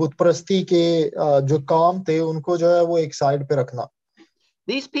बुत परस्ती के जो काम थे उनको जो है वो एक साइड पे रखना.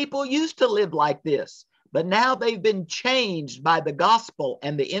 These people used to live like this, but now they've been changed by the gospel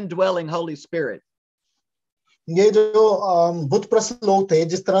and the indwelling Holy Spirit. ये जो बुत परस्त लोग थे,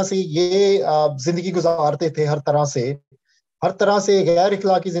 जिस तरह से ये जिंदगी गुजारते थे, हर तरह से गैर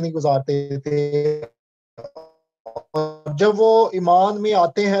इखलाकी जिंदगी गुजारते थे, और जब वो ईमान में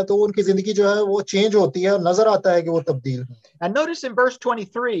आते हैं तो उनकी जिंदगी जो है वो चेंज होती है और नजर आता है कि वो तब्दील है. And notice in verse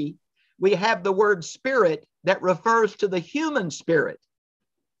 23, we have the word spirit that refers to the human spirit.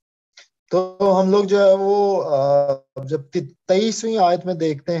 तो हम लोग जो है वो जब 23वीं आयत में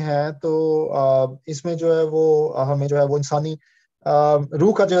देखते हैं तो इसमें जो है वो हमें जो है वो इंसानी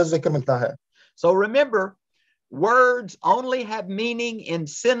रूह का जो जिक्र मिलता है. So remember, words only have meaning in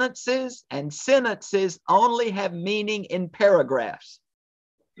sentences, and sentences only have meaning in paragraphs.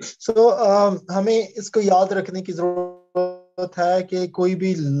 So हमें इसको याद रखने की जरूरत है कि कोई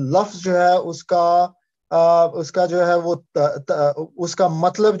भी लफ्ज जो है उसका जो है वो उसका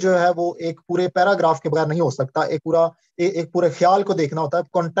मतलब जो है वो एक पूरे पैराग्राफ के बगैर नहीं हो सकता. एक पूरे ख्याल को देखना होता है,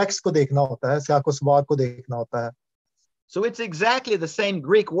 कॉन्टेक्स्ट को देखना होता है, सियाको सबाक को देखना होता है. So it's exactly the same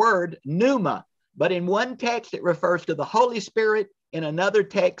Greek word, pneuma, but in one text it refers to the Holy Spirit, in another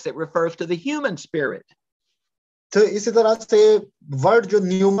text it refers to the human spirit. तो इसी तरह से वर्ड जो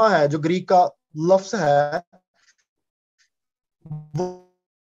न्यूमा है, जो ग्रीक का लफ्ज है,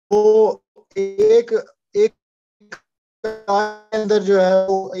 वो एक अंदर जो है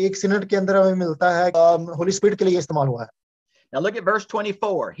वो एक सिनट के अंदर हमें मिलता है, होली स्पिरिट के लिए इस्तेमाल हुआ है. Now look at verse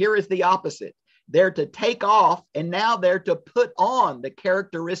 24. Here is the opposite. They're to take off, and now they're to put on the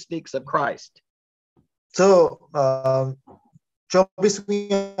characteristics of Christ. So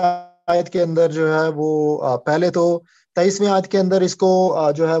 24वीं आयत के अंदर जो है वो पहले तो 23वीं आयत के अंदर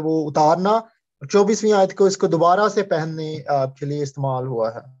इसको जो है वो उतारना, 24वीं आयत को इसको दोबारा से पहनने के लिए इस्तेमाल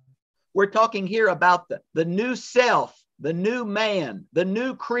हुआ है. We're talking here about the new self, the new man, the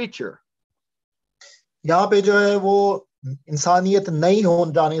new creature. यहाँ पे जो है वो इंसानियत नई हो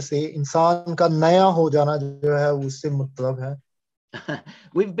जाने से, इंसान का नया हो जाना जो है उससे मतलब है.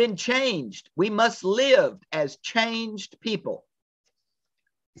 We've been changed. We must live as changed people.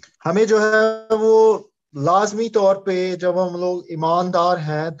 हमें जो है वो लाजमी तौर पे जब हम लोग ईमानदार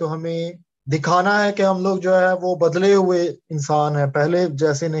हैं तो हमें दिखाना है कि हम लोग जो है वो बदले हुए इंसान हैं, पहले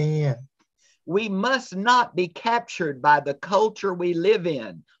जैसे नहीं हैं. We must not be captured by the culture we live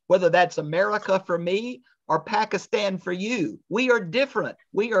in, whether that's America for me or Pakistan for you. We are different.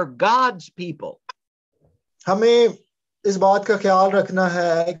 We are God's people. हमें इस बात का ख्याल रखना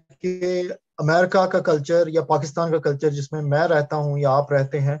है कि अमेरिका का कल्चर या पाकिस्तान का कल्चर जिसमें मैं रहता हूं या आप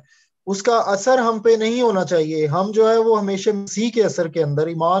रहते हैं, उसका असर हम पे नहीं होना चाहिए. हम जो है वो हमेशा मसीह के असर के अंदर,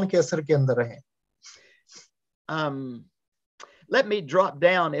 ईमान के असर के अंदर रहें. Let me drop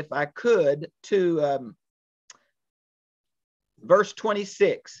down, if I could, to verse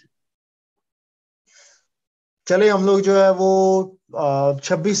 26. चले हम लोग जो है वो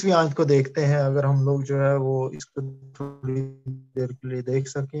 26वीं आयत को देखते हैं, अगर हम लोग जो है वो इसको थोड़ी देर के लिए देख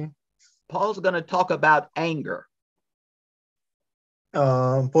सकें. Paul's going to talk about anger.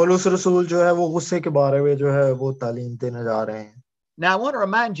 पौलुस रसूल जो है वो गुस्से के बारे में जो है वो तालीम देने जा रहे हैं. Now, I want to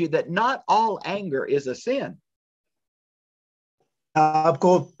remind you that not all anger is a sin.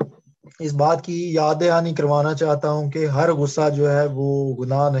 आपको इस बात की याद दहानी करवाना चाहता हूं कि हर गुस्सा जो है वो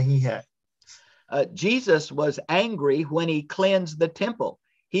गुनाह नहीं है. Jesus was angry when he cleansed the temple.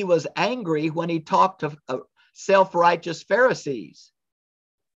 He was angry when he talked to self-righteous Pharisees.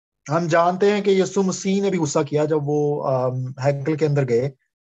 हम जानते हैं कि यीशु मसीह ने भी गुस्सा किया जब वो हैकल के अंदर गए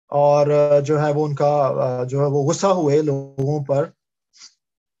और जो है वो उनका जो है वो गुस्सा हुए लोगों पर.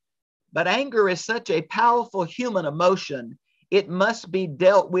 But anger is such a powerful human emotion, it must be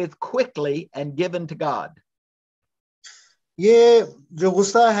dealt with quickly and given to God. ये जो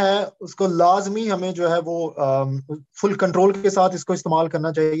गुस्सा है उसको लाजमी हमें जो है वो फुल कंट्रोल के साथ इसको इस्तेमाल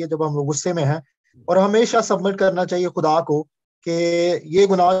करना चाहिए जब हम लोग गुस्से में हैं, और हमेशा सबमिट करना चाहिए खुदा को कि ये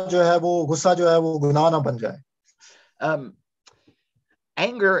गुनाह जो है वो गुस्सा जो है वो गुनाह ना बन जाए.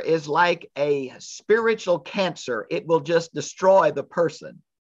 Anger is like a spiritual cancer. It will just destroy the person.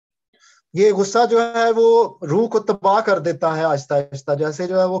 ये गुस्सा जो है वो रूह को तबाह कर देता है आहिस्ता आहिस्ता, जैसे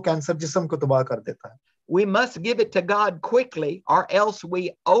जो है वो कैंसर जिस्म को तबाह कर देता है. We must give it to God quickly, or else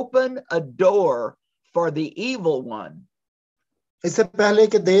we open a door for the evil one. इससे पहले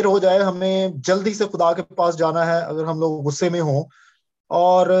कि देर हो जाए हमें जल्दी से खुदा के पास जाना है अगर हम लोग गुस्से में हों,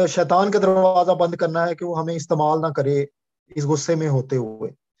 और शैतान का दरवाजा बंद करना है कि वो हमें इस्तेमाल ना करे इस गुस्से में होते हुए.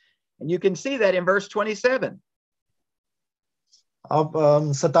 And you can see that in verse 27. आप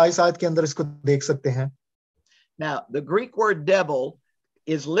 27 आयत के अंदर इसको देख सकते हैं. Now, the Greek word devil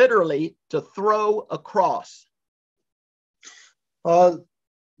is literally to throw across.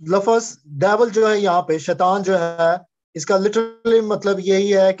 लफ्ज डेविल जो है यहाँ पे शैतान जो है इसका लिटरली मतलब यही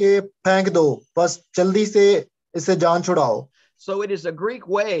है कि फेंक दो, बस जल्दी से इससे जान छुड़ाओ. So it is a Greek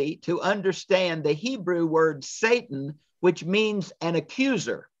way to understand the Hebrew word Satan, which means an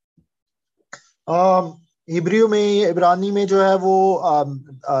accuser. Hebrew में, इब्रानी में जो है वो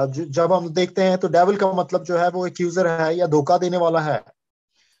जब हम देखते हैं तो डेविल का मतलब जो है वो एक्यूजर है या धोखा देने वाला है.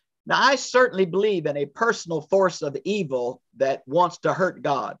 Now, I certainly believe in a personal force of evil that wants to hurt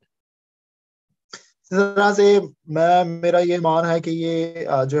God. इस तरह से मेरा ये मान है कि ये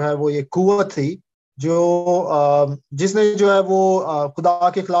जो है वो ये कुव्वत थी जो जिसने जो है वो खुदा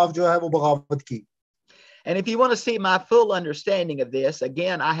के खिलाफ जो है वो बगावत की. And if you want to see my full understanding of this,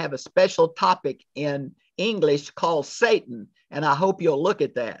 again, I have a special topic in English called Satan, and I hope you'll look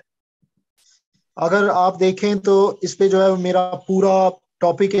at that. अगर आप देखें तो इस पे जो है मेरा पूरा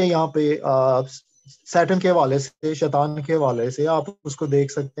टॉपिक है यहाँ पे सैटन के हवाले से, शैतान के हवाले से, आप उसको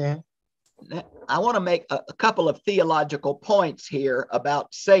देख सकते हैं. I want to make a couple of theological points here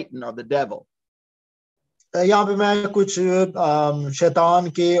about Satan or the devil. यहाँ पे मैं कुछ शैतान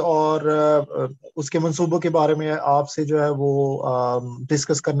के और उसके मंसूबों के बारे में आपसे जो है वो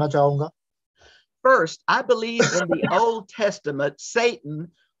डिस्कस करना चाहूंगा. First, I believe in the Old Testament,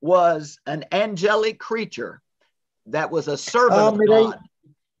 Satan was an angelic creature that was a servant of God.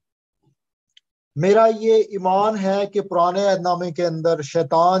 मेरा ये ईमान है कि पुराने अहदनामे के अंदर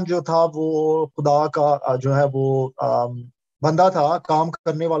शैतान जो था वो खुदा का जो है वो बंदा था, काम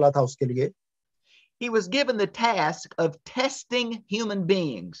करने वाला था उसके लिए. He was given the task of testing human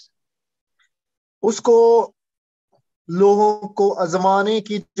beings. उसको लोगों को आजमाने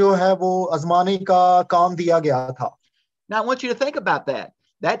की जो है वो आजमाने का काम दिया गया था. Now I want you to think about that.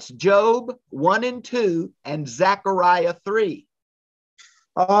 That's Job 1 and 2 and Zechariah 3.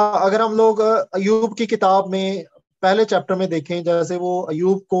 अगर हम लोग अयूब की किताब में पहले चैप्टर में देखें, जैसे वो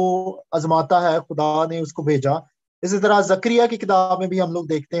अयूब को आजमाता है, खुदा ने उसको भेजा, इसी तरह जकरिया की किताब में भी हम लोग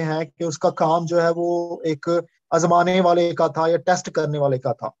देखते हैं कि उसका काम जो है वो एक आजमाने वाले का था या टेस्ट करने वाले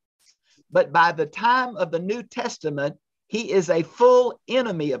का था. But by the time of the New Testament, he is a full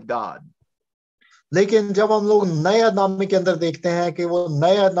enemy of God. लेकिन जब हम लोग नए अहदनामे के अंदर देखते हैं कि वो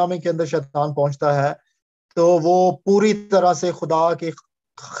नए अहदनामे के अंदर शैतान पहुंचता है तो वो पूरी तरह से खुदा के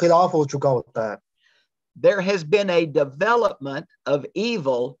खिलाफ हो चुका होता है. There has been a development of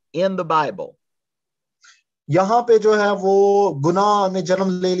evil in the Bible. यहाँ पे जो है वो गुनाह ने जन्म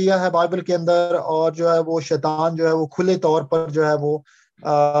ले लिया है बाइबल के अंदर, और जो है वो शैतान जो है वो खुले तौर पर जो है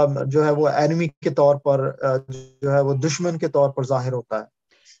वो एनिमी के तौर पर जो है वो दुश्मन के तौर पर जाहिर होता है.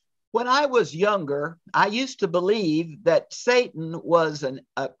 When I was younger, I used to believe that Satan was an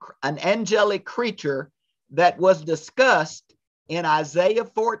angelic creature that was discussed in Isaiah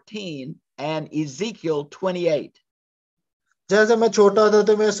 14 and Ezekiel 28. जैसे मैं छोटा था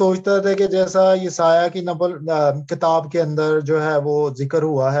तो मैं सोचता था कि जैसा यसाया की नबल किताब के अंदर जो है वो जिक्र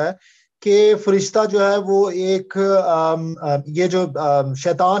हुआ है कि फरिश्ता जो है वो एक ये जो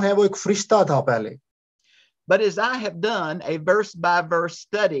शैतान है वो एक फरिश्ता था पहले. But as I have done a verse by verse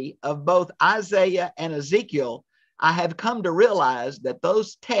study of both Isaiah and Ezekiel, I have come to realize that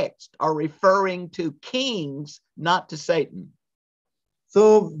those texts are referring to kings, not to Satan.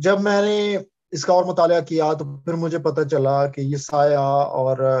 So जब मैंने इसका और मुताला किया तो फिर मुझे पता चला कि यसाया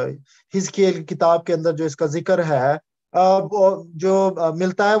और हिजकियेल की किताब के अंदर जो इसका जिक्र है जो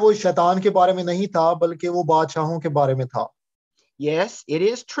मिलता है वो शैतान के बारे में नहीं था बल्कि वो बादशाहों के बारे में था. Yes, it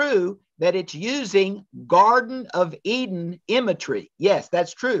is true that it's using Garden of Eden imagery. Yes,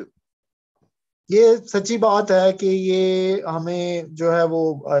 that's true. ये सच्ची बात है कि ये हमें जो है वो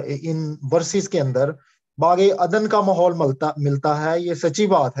इन वर्सेस के अंदर बागे अदन का माहौल मिलता है, ये सच्ची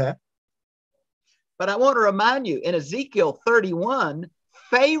बात है. But I want to remind you, in Ezekiel 31,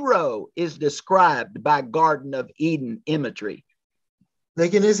 Pharaoh is described by Garden of Eden imagery.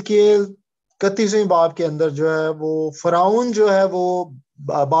 लेकिन इसके 31वें बाब के अंदर जो है वो फराउन जो है वो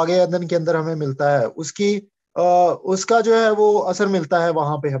बागे अदन के अंदर हमें मिलता है, उसका जो है वो असर मिलता है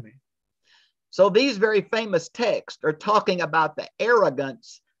वहां पे हमें. So these very famous texts are talking about the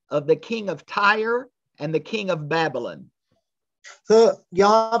arrogance of the king of Tyre and the king of Babylon. तो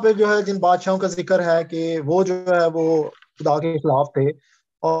यहाँ पे जो है जिन बादशाहों का जिक्र है कि वो जो है वो खुदा के खिलाफ थे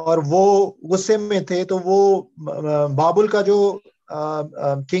और वो गुस्से में थे, तो वो बाबुल का जो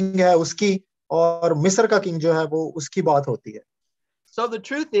किंग है उसकी और मिस्र का किंग जो है वो उसकी बात होती है. So the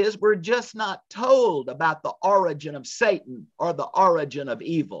truth is, we're just not told about the origin of Satan or the origin of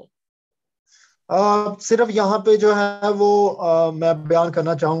evil. सिर्फ यहाँ पे जो है वो मैं बयान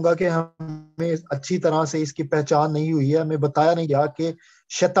करना चाहूंगा कि हमें अच्छी तरह से इसकी पहचान नहीं हुई है, हमें बताया नहीं गया कि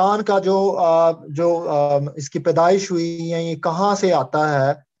शैतान का जो इसकी पैदाइश हुई है, ये कहाँ से आता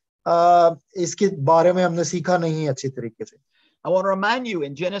है, इसके बारे में हमने सीखा नहीं अच्छी तरीके से। I want to remind you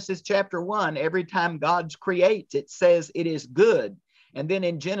in Genesis chapter 1, every time God creates, it says it is good. And then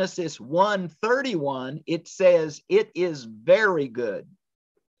in Genesis 1:31, it says it is very good.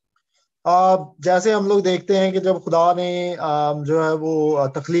 जैसे हम लोग देखते हैं कि जब खुदा ने जो है वो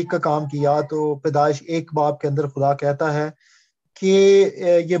तख्लीक का काम किया, तो पैदाइश 1 बाब के अंदर खुदा कहता है कि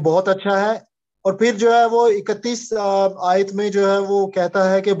ये बहुत अच्छा है, और फिर जो है वो 31 आयत में जो है वो कहता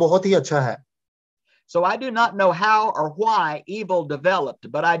है कि बहुत ही अच्छा है। So I do not know how or why evil developed,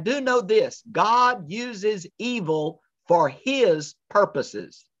 but I do know this: God uses evil for his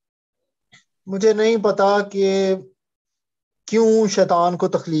purposes. मुझे नहीं पता कि क्यों शैतान को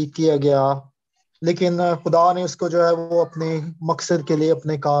तख्लीक किया गया, लेकिन खुदा ने उसको जो है वो अपने मकसद के लिए,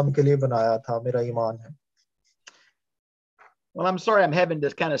 अपने काम के लिए बनाया था, मेरा ईमान है। Well, I'm sorry I'm having to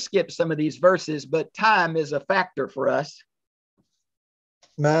kind of skip some of these verses, but time is a factor for us.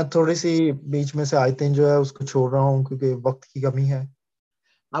 मैं थोड़ी सी बीच में से आयतें जो है उसको छोड़ रहा हूँ क्योंकि वक्त की कमी है।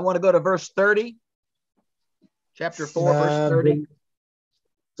 I want to go to verse 30, chapter 4, verse मैं 30.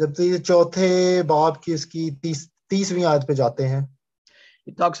 जब ये 4 बाब की इसकी 30वीं आयत पे जाते हैं,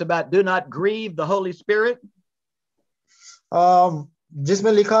 It talks about do not grieve the Holy Spirit.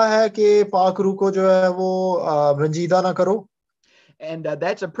 जिसमें लिखा है कि पाक रूह को जो है वो रंजीदा ना करो। And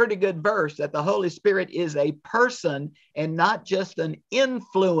that's a pretty good verse, that the Holy Spirit is a person and not just an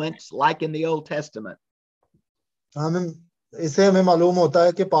influence like in the Old Testament. इससे हमें मालूम होता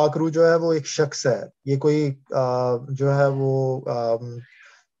है कि पाक रूह जो है वो एक शख्स है, ये कोई जो है वो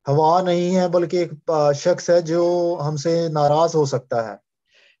हवा नहीं है, बल्कि एक शख्स है जो हमसे नाराज हो सकता है।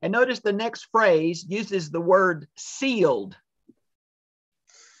 And notice the next phrase uses the word sealed.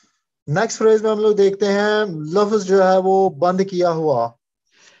 Next phrase में हम लोग देखते हैं लफ्ज जो है वो बंद किया हुआ।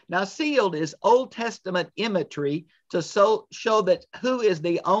 Now, sealed is Old Testament imagery to show that who is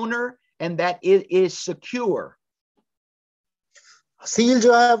the owner and that it is secure. Seal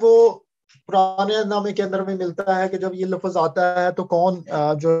जो है वो पुराने नामे के अंदर में मिलता है कि जब ये लफ्ज आता है तो कौन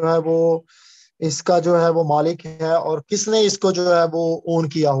जो है वो इसका जो है वो मालिक है और किसने इसको जो है वो ओन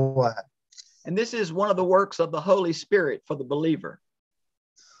किया हुआ है। And this is one of the works of the Holy Spirit for the believer.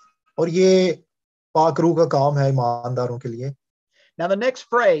 और ये पाक रूह का काम है ईमानदारों के लिए। Now, the next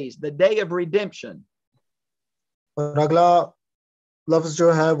phrase, the day of redemption. और अगला लफ्ज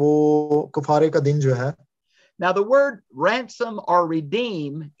जो है वो कुफारे का दिन जो है। Now, the word ransom or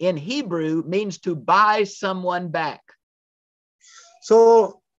redeem in Hebrew means to buy someone back. So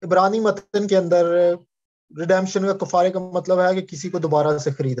इब्रानी मतन के अंदर रिडेम्पशन का कुफारे का मतलब है कि किसी को दोबारा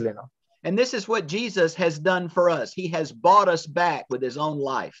से खरीद लेना। And this is what Jesus has done for us. He has bought us back with his own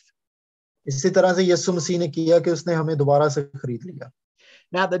life. इसी तरह से यीशु मसीह ने किया कि उसने हमें दोबारा से खरीद लिया।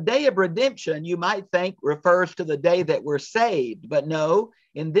 Now, the day of redemption, you might think, refers to the day that we're saved, but no,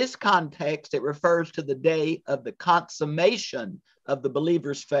 in this context, it refers to the day of the consummation of the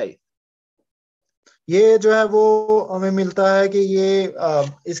believer's faith. ये जो है वो हमें मिलता है कि ये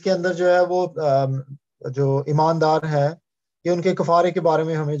इसके अंदर जो है वो जो ईमानदार है, ये उनके कफारे के बारे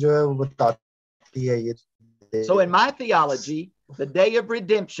में हमें जो है वो बताती है ये। So in my theology, the day of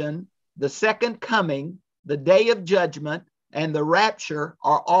redemption, the second coming, the day of judgment, and the rapture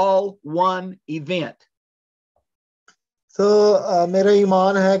are all one event. तो मेरा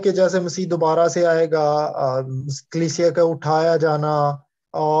ईमान है कि जैसे मसीह दोबारा से आएगा, कलीसिया का उठाया जाना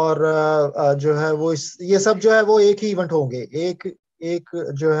और जो है वो ये सब जो है वो एक ही इवेंट होंगे, एक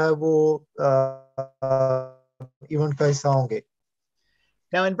जो है वो इवेंट का हिस्सा होंगे।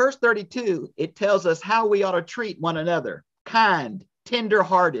 Now in verse 32, it tells us how we ought to treat one another: kind,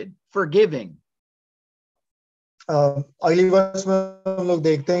 tender-hearted, forgiving. अगली वर्ष में हम लोग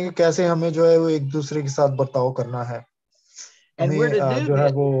देखते हैं कि कैसे हमें जो है वो एक दूसरे के साथ बर्ताव करना है। And we're to do जो है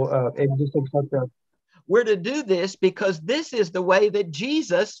this. वो एक दूसरे के साथ प्यार। We're to do this because this is the way that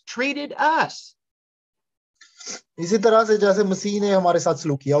Jesus treated us. इसी तरह से जैसे मसीह ने हमारे साथ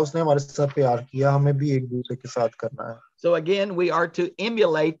सलूक किया, उसने हमारे साथ प्यार किया, हमें भी एक दूसरे के साथ करना है। So again, we are to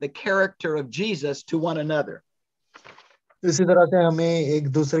emulate the character of Jesus to one another. इसी तरह से हमें एक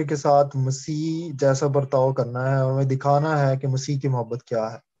दूसरे के साथ मसीह जैसा बर्ताव करना है और हमें दिखाना है कि मसीह की मोहब्बत क्या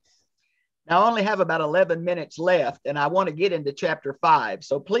है। Now, I only have about 11 minutes left, and I want to get into chapter 5.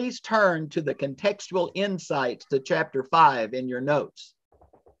 So please turn to the contextual insights to chapter 5 in your notes.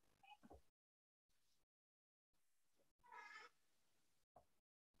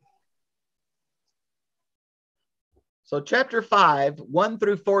 So chapter 5, 1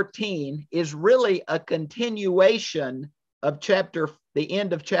 through 14 is really a continuation of the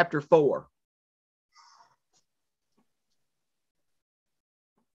end of chapter 4.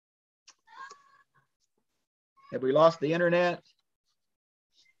 Have we lost the internet?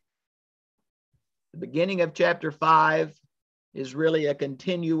 The beginning of chapter 5 is really a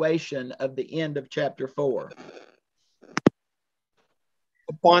continuation of the end of chapter 4.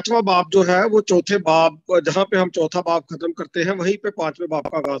 पांचवा बाब जो है वो चौथे बाब, जहां पे हम चौथा बाब खत्म करते हैं वहीं पे पांचवे बाब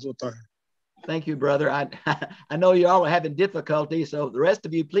का आगाज होता है. Thank you, brother. I know you all are having difficulty, so the rest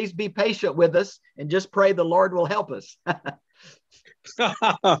of you, please be patient with us and just pray the Lord will help us.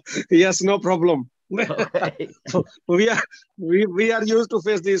 Yes, no problem. Okay. we are used to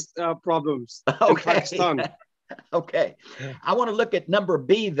face these problems in Pakistan. Okay. I want to look at number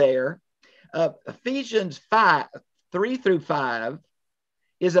B there. Ephesians 5, 3 through 5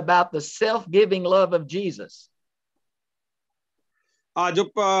 is about the self-giving love of Jesus. जो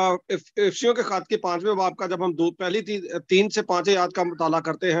इफिसियों के खत के 5वें बाब का जब हम पहली 3 से 5 आयत का मुताला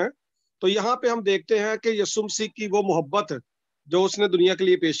करते हैं तो यहाँ पे हम देखते हैं कि यीशु मसीह की वो मोहब्बत जो उसने दुनिया के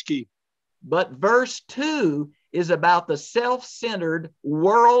लिए पेश की. But verse 2 is about the self-centered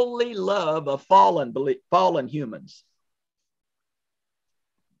worldly love of fallen humans.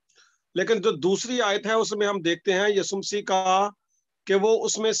 लेकिन जो दूसरी आयत है उसमें हम देखते हैं यीशु मसीह का कि वो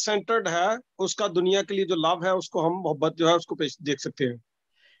उसमें सेंटर्ड है, उसका दुनिया के लिए जो लव है उसको हम मोहब्बत जो है उसको देख सकते हैं.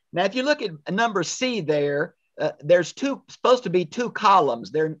 Now if you look at number C there, there's supposed to be two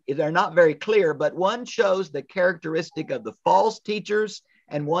columns. They're not very clear, but one shows the characteristic of the false teachers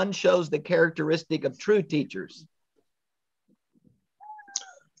and one shows the characteristic of true teachers.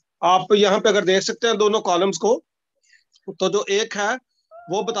 आप यहाँ पे अगर देख सकते हैं दोनों columns को, तो जो एक है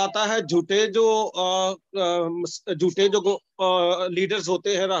वो बताता है झूठे जो लीडर्स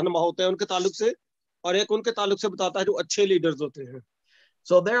होते हैं, रहनुमा होते हैं उनके ताल्लुक से, और एक उनके ताल्लुक से बताता है जो अच्छे लीडर्स होते हैं.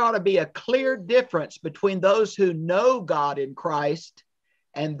 So there ought to be a clear difference between those who know God in Christ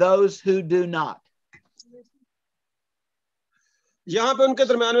and those who do not. यहाँ पे उनके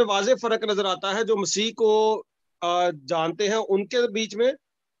दरम्यान में वाज़ेह फर्क नजर आता है, जो मसीह को जानते हैं उनके बीच में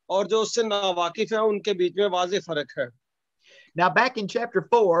और जो उससे नावाकिफ है उनके बीच में वाज़ेह फर्क है. Now back in chapter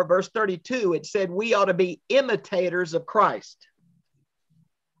 4 verse 32 it said we ought to be imitators of Christ.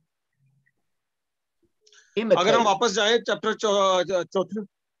 अगर हम वापस जाएं चैप्टर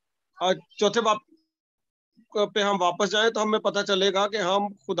चौथे बाब पे हम वापस जाएं तो हमें पता चलेगा कि हम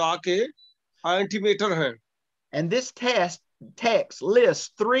खुदा के इमिटेटर हैं. And this text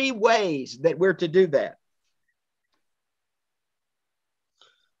lists 3 ways that we're to do that.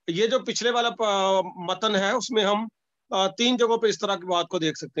 ये जो पिछले वाला मतन है उसमें हम 3 जगहों पे इस तरह की बात को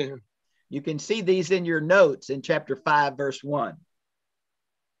देख सकते हैं. You can see these in your notes in chapter 5 verse 1.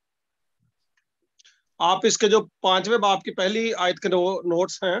 आप इसके जो 5वें बाब की पहली आयत के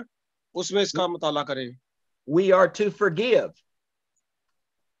नोट्स हैं उसमें इसका मुताला करें. We are to forgive.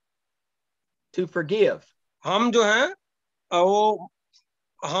 To forgive. हम जो हैं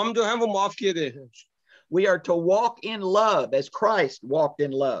वो माफ किए गए हैं. We are to walk in love as Christ walked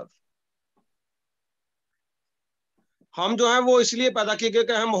in love. हम जो हैं वो इसलिए पैदा किए गए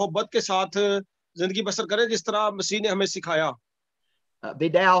कि हम मोहब्बत के साथ जिंदगी बसर करें जिस तरह मसीह ने हमें सिखाया.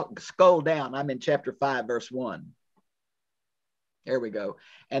 Vidal, scroll down. I'm in chapter 5 verse 1. There we go.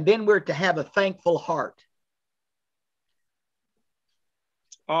 And then we're to have a thankful heart.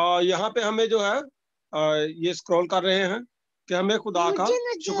 यहाँ पे हमें जो है ये स्क्रॉल कर रहे हैं कि हमें खुदा का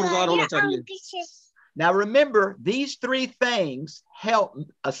शुक्रगुजार होना चाहिए. Now remember, these 3 things help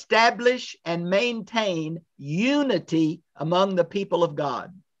establish and maintain unity among the people of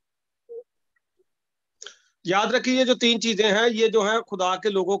God. याद रखिए ये जो 3 चीजें हैं ये जो है खुदा के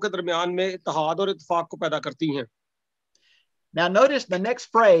लोगों के दरमियान में इत्तेहाद और इत्तेफाक को पैदा करती हैं. Now notice the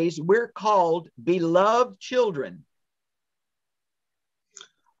next phrase, we're called beloved children.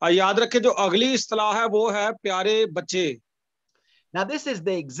 याद रखिए जो अगली इस्तिलाह है वो है प्यारे बच्चे. Now this is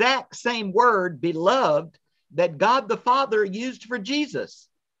the exact same word, beloved, that God the Father used for Jesus.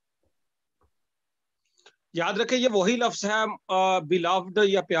 याद रखिए ये वही लफ्ज है beloved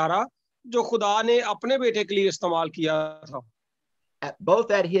या प्यारा जो खुदा ने अपने बेटे के लिए इस्तेमाल किया था.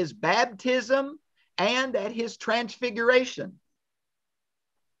 Both at his baptism and at his transfiguration.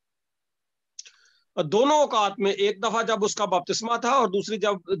 दोनों औकात में, एक दफा जब उसका बपतिस्मा था और दूसरी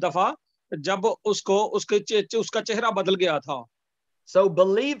दफा जब उसका चेहरा बदल गया था. So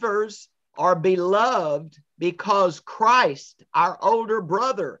believers are beloved because Christ, our older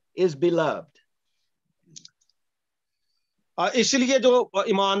brother, is beloved. इसलिए जो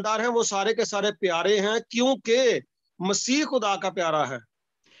ईमानदार हैं वो सारे के सारे प्यारे हैं क्योंकि मसीह खुदा का प्यारा है.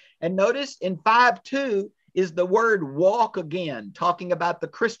 And notice in 5:2 is the word walk again, talking about the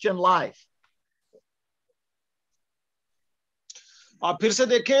Christian life. आप फिर से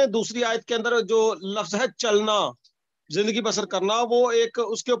देखें दूसरी आयत के अंदर जो लफ्ज है चलना, जिंदगी बसर करना, वो एक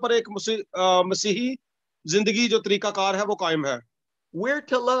उसके ऊपर एक मसीही जिंदगी जो तरीकाकार है वो कायम है. We're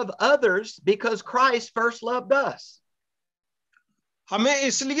to love others because Christ first loved us. हमें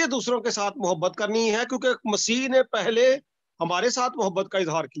इसलिए दूसरों के साथ मोहब्बत करनी है क्योंकि मसीह ने पहले हमारे साथ मोहब्बत का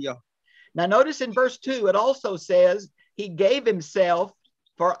इजहार किया. Now notice in verse 2 it also says he gave himself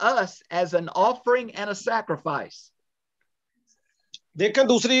for us as an offering and a sacrifice. देखें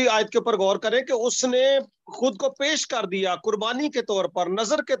दूसरी आयत के ऊपर गौर करें कि उसने खुद को पेश कर दिया कुर्बानी के तौर पर,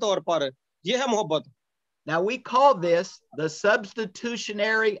 नजर के तौर पर. यह है मोहब्बत. Now we call this the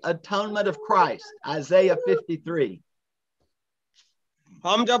substitutionary atonement of Christ, Isaiah 53.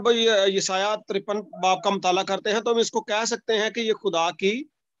 हम जब यशाया 53 बाब का मुताला करते हैं तो हम इसको कह सकते हैं कि ये खुदा की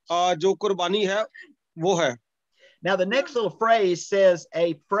जो कुर्बानी है वो है. Now the next little phrase says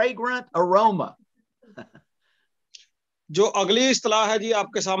a fragrant aroma. जो अगली इस्तिलाह है जी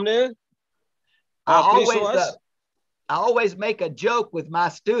आपके सामने. I always make a joke with my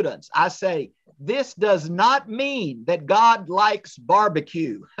students. I say, this does not mean that God likes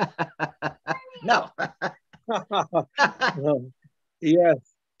barbecue. No. Yes.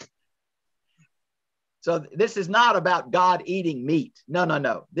 So this is not about God eating meat. No, no,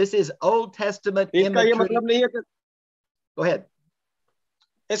 no. This is Old Testament इसका ये imagery. मतलब नहीं है कि Go ahead.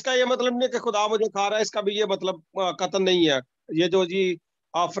 इसका ये मतलब नहीं है कि खुदा मुझे खा रहा है. इसका भी ये मतलब कतन नहीं है. ये जो जी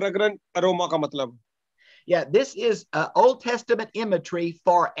फ्रेग्रेंट अरोमा का मतलब. Yeah, this is Old Testament imagery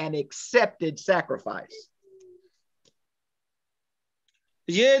for an accepted sacrifice.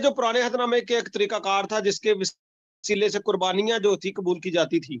 ये जो पुराने अहदनामे के एक तरीकाकार था जिसके वसीले से कुर्बानियां जो थी कबूल की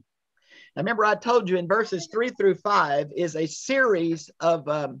जाती थी. Remember, I told you in verses 3 through 5 is a series of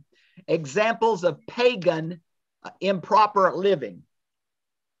examples of pagan improper living.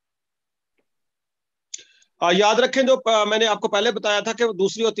 याद रखें जो मैंने आपको पहले बताया था कि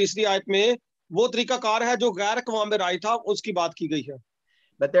दूसरी और तीसरी आयत में वो तरीकाकार है जो गैर कवाम में राय था, उसकी बात की गई है.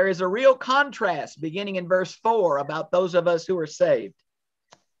 But there is a real contrast beginning in verse 4 about those of us who are saved.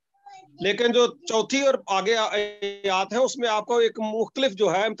 लेकिन जो चौथी और आगे आयत है उसमें आपको एक मुख्तलिफ जो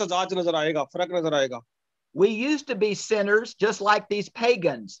है इम्तिजाज नजर आएगा, फर्क नजर आएगा. We used to be sinners just like these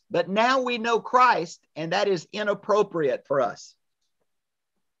pagans, but now we know Christ and that is inappropriate for us.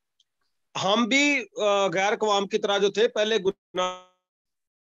 हम भी गैर कवाम की तरह जो थे पहले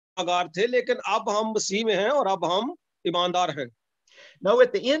गुनाहगार थे, लेकिन अब हम मसीह में हैं और अब हम ईमानदार हैं. Now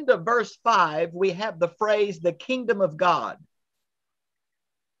at the end of verse 5 we have the phrase the kingdom of God.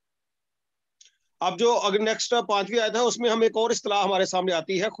 अब जो अगर नेक्स्ट 5वीं आयत है उसमें हम एक और इस्तिलाह हमारे सामने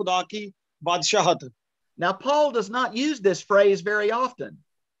आती है, खुदा की बादशाहत. Now Paul does not use this phrase very often.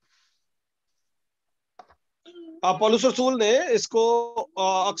 पौलुस रसूल ने इसको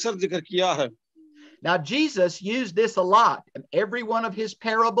अक्सर जिक्र किया है. Now Jesus used this a lot. Every one of his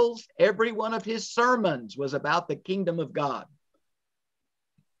parables, every one of his sermons was about the kingdom of God.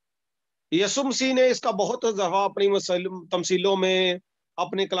 यीशु मसीह ने इसका बहुत दफा अपनी तमसीलों में,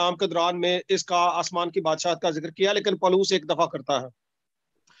 अपने कलाम के दौरान में इसका आसमान की बादशाहत का जिक्र किया, लेकिन पौलुस एक दफा करता है.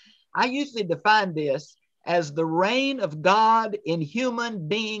 I usually define this as the reign of God in human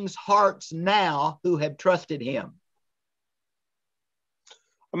beings' hearts now who have trusted him.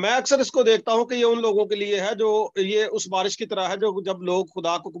 मैं अक्सर इसको देखता हूं कि ये उन लोगों के लिए है जो ये उस बारिश की तरह है जो जब लोग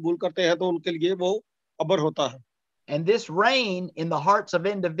खुदा को कबूल करते हैं तो उनके लिए वो अबर होता है. And this reign in the hearts of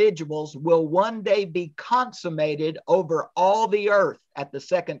individuals will one day be consummated over all the earth at the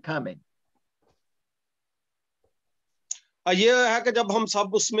second coming. ये है कि जब हम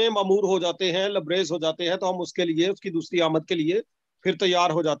सब उसमें मामूर हो जाते हैं, लबरेज हो जाते हैं, तो हम उसके लिए, उसकी दूसरी आमद के लिए फिर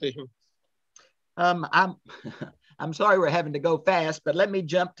तैयार हो जाते हैं. I'm sorry we're having to go fast, but let me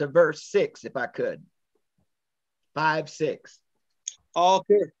jump to verse 6 if I could. 5:6.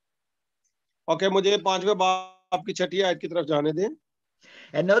 Okay, मुझे 5वें बाब की 6ठी आयत की तरफ जाने दें.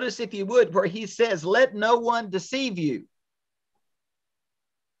 And notice if you would where he says, let no one deceive you.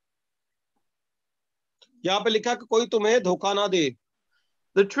 यहाँ पे लिखा कि कोई तुम्हें धोखा ना दे.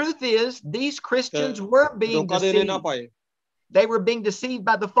 The truth is these Christians were being धोखा देने ना deceived. पाए. They were being deceived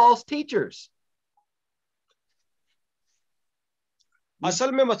by the false teachers.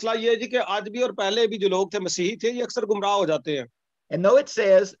 असल में मसला ये है जी कि आज भी और पहले भी जो लोग थे मसीही थे, ये अक्सर गुमराह हो जाते हैं. And though it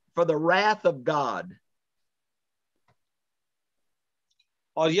says for the wrath of God.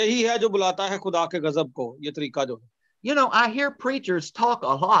 और यही है जो बुलाता है खुदा के गजब को, ये तरीका जो है. You know, I hear preachers talk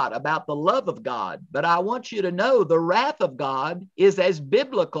a lot about the love of God, but I want you to know the wrath of God is as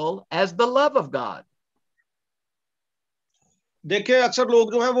biblical as the love of God. देखिए अक्सर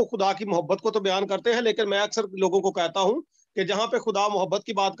लोग जो है वो खुदा की मोहब्बत को तो बयान करते हैं, लेकिन मैं अक्सर लोगों को कहता हूं कि जहां पे खुदा मोहब्बत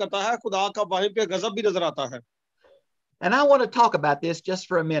की बात करता है, खुदा का वहीं पे गजब भी नजर आता है। And I want to talk about this just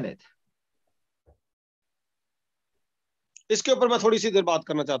for a minute. इसके ऊपर मैं थोड़ी सी देर बात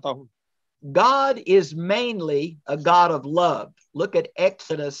करना चाहता हूं। God is mainly a God of love. Look at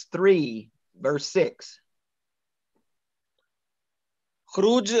Exodus 3, verse 6.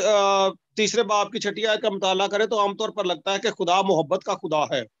 खरूज तीसरे बाब की छठी आयत का मुताला करें तो आमतौर पर लगता है कि खुदा मोहब्बत का खुदा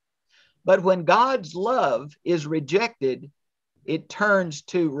है, But when God's love is rejected, it turns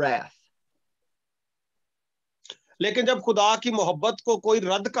to wrath. लेकिन जब खुदा की मोहब्बत को कोई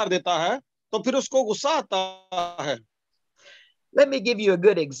रद्द कर देता है तो फिर उसको गुस्सा आता है। Let me give you a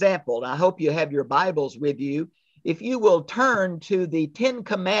good example. I hope you have your Bibles with you. If you will turn to the 10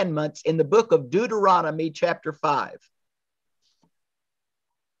 Commandments in the book of Deuteronomy, chapter 5.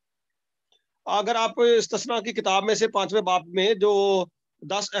 अगर आप इस्तिस्ना की किताब में से 5वें बाब में जो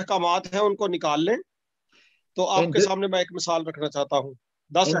 10 अहकामात हैं उनको निकाल लें तो In, आपके De- सामने मैं एक मिसाल रखना चाहता हूं।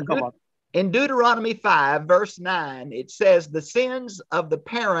 10 in, अहकामात। in Deuteronomy 5, verse 9, it says, the sins of the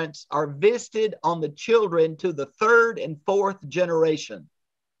parents are visited on the children to the third and fourth generation.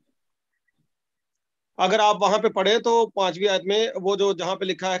 अगर आप वहां पे पढ़े तो 5वीं आयत में वो जो जहां पे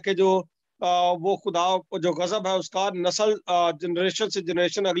लिखा है कि जो वो खुदा जो गजब है उसका नस्ल जनरेशन से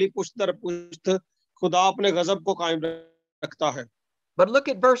जनरेशन अगली पुश्त दर पुश्त खुदा अपने गजब को कायम रखता है। But look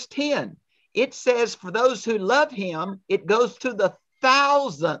at verse 10. It says, for those who love him, it goes to the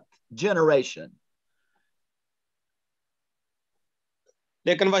 1,000th generation.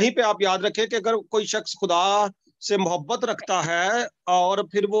 लेकिन वहीं पे आप याद रखें कि अगर कोई शख्स खुदा से मोहब्बत रखता है और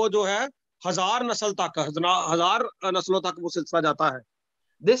फिर वो जो है 1000 नस्ल तक 1000 नस्लों तक वो सिलसिला जाता है।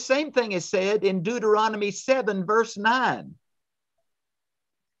 This same thing is said in Deuteronomy 7, verse 9.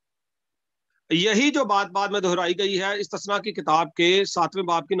 यही जो बात बाद में दोहराई गई है इस्तिस्ना की किताब के 7वें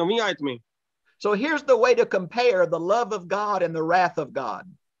बाब की 9वीं आयत में। So here's the way to compare the love of God and the wrath of God.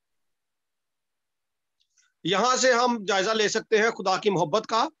 यहां से हम जायजा ले सकते हैं खुदा की मोहब्बत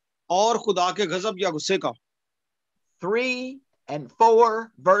का और खुदा के गजब या गुस्से का। 3 and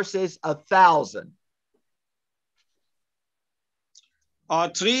 4 verses 1,000.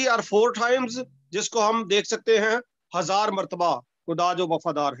 3 और 4 टाइम्स जिसको हम देख सकते हैं 1000 मर्तबा खुदा जो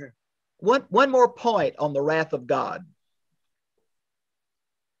वफादार है। One more point on the wrath of God.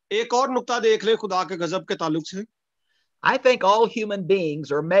 एक और नुक्ता देख ले खुदा के गजब के ताल्लुक से। I think all human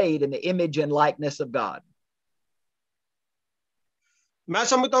beings are made in the image and likeness of God. मैं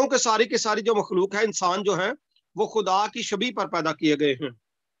समझता हूं कि सारी की सारी जो मखलूक है इंसान जो है वो खुदा की शबीह पर पैदा किए गए हैं।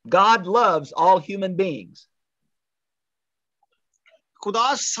 God loves all human beings.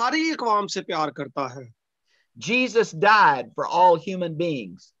 खुदा सारी अक़वाम से प्यार करता है। Jesus died for all human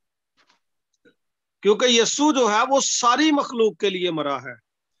beings. क्योंकि यीशु जो है वो सारी मखलूक के लिए मरा है।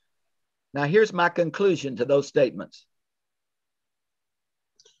 Now here's my conclusion to those statements.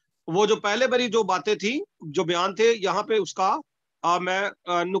 वो जो पहले बरी जो बातें थी जो बयान थे यहाँ पे उसका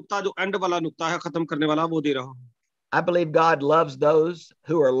मैं नुक्ता जो एंड वाला नुक्ता है खत्म करने वाला वो दे रहा हूँ। I believe God loves those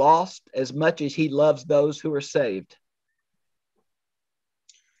who are lost as much as he loves those who are saved.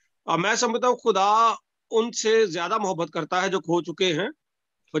 मैं समझता हूँ खुदा उनसे ज्यादा मोहब्बत करता है जो खो चुके हैं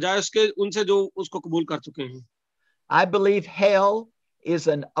बजाय उसके उनसे जो उसको कबूल कर चुके हैं। I believe hell is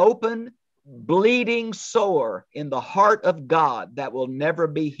an open, bleeding sore in the heart of God that will never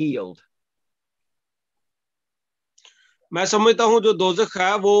be healed. मैं समझता हूँ जो दोज़ख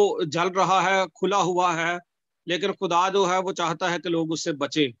है वो जल रहा है, खुला हुआ है, लेकिन खुदा जो है वो चाहता है कि लोग उससे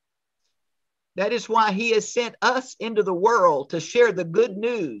बचें। That is why he has sent us into the world to share the good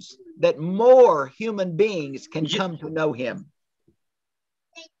news that more human beings can come to know him.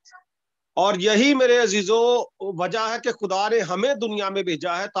 और यही मेरे अजीजों वजह है कि खुदा ने हमें दुनिया में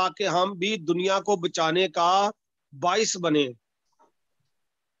भेजा है ताकि हम भी दुनिया को बचाने का बाइस बने।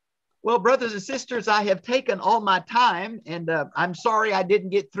 Well, brothers and sisters, I have taken all my time, and I'm sorry I didn't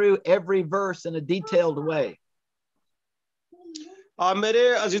get through every verse in a detailed way. मेरे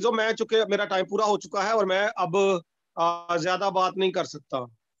अजीजों मेरा टाइम पूरा हो चुका है और मैं अब ज्यादा बात नहीं कर सकता।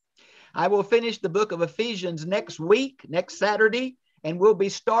 I will finish the book of Ephesians next week, next Saturday, and we'll be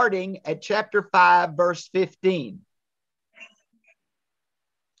starting at chapter 5, verse 15.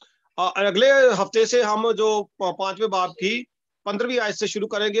 अगले हफ्ते से हम जो 5वें बाब की 15वीं आयत से शुरू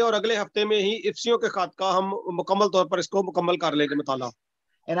करेंगे और अगले हफ्ते में ही इफ्सियों के खात का हम मुकम्मल तौर पर इसको मुकम्मल कर लेंगे मुताला।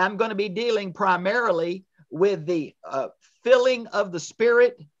 And I'm going to be dealing primarily with the filling of the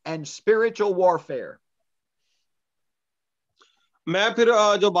Spirit and spiritual warfare. मैं फिर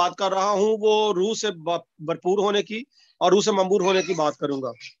जो बात कर रहा हूं वो रूह से भरपूर होने की और रूह से मंबूर होने की बात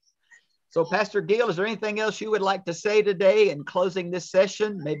करूंगा। So, Pastor Gill, is there anything else you would like to say today in closing this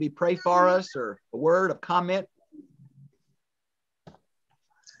session? Maybe pray for us or a word of comment?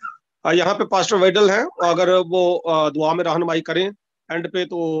 यहाँ पे पास्टर वेडल हैं, अगर वो दुआ में रहनुमाई करें एंड पे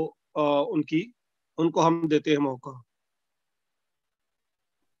तो उनको हम देते हैं मौका.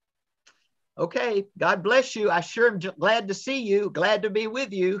 Okay, God bless you. I sure am glad to see you, glad to be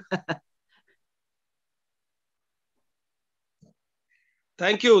with you.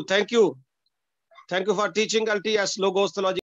 Thank you for teaching LTS Logos Theology.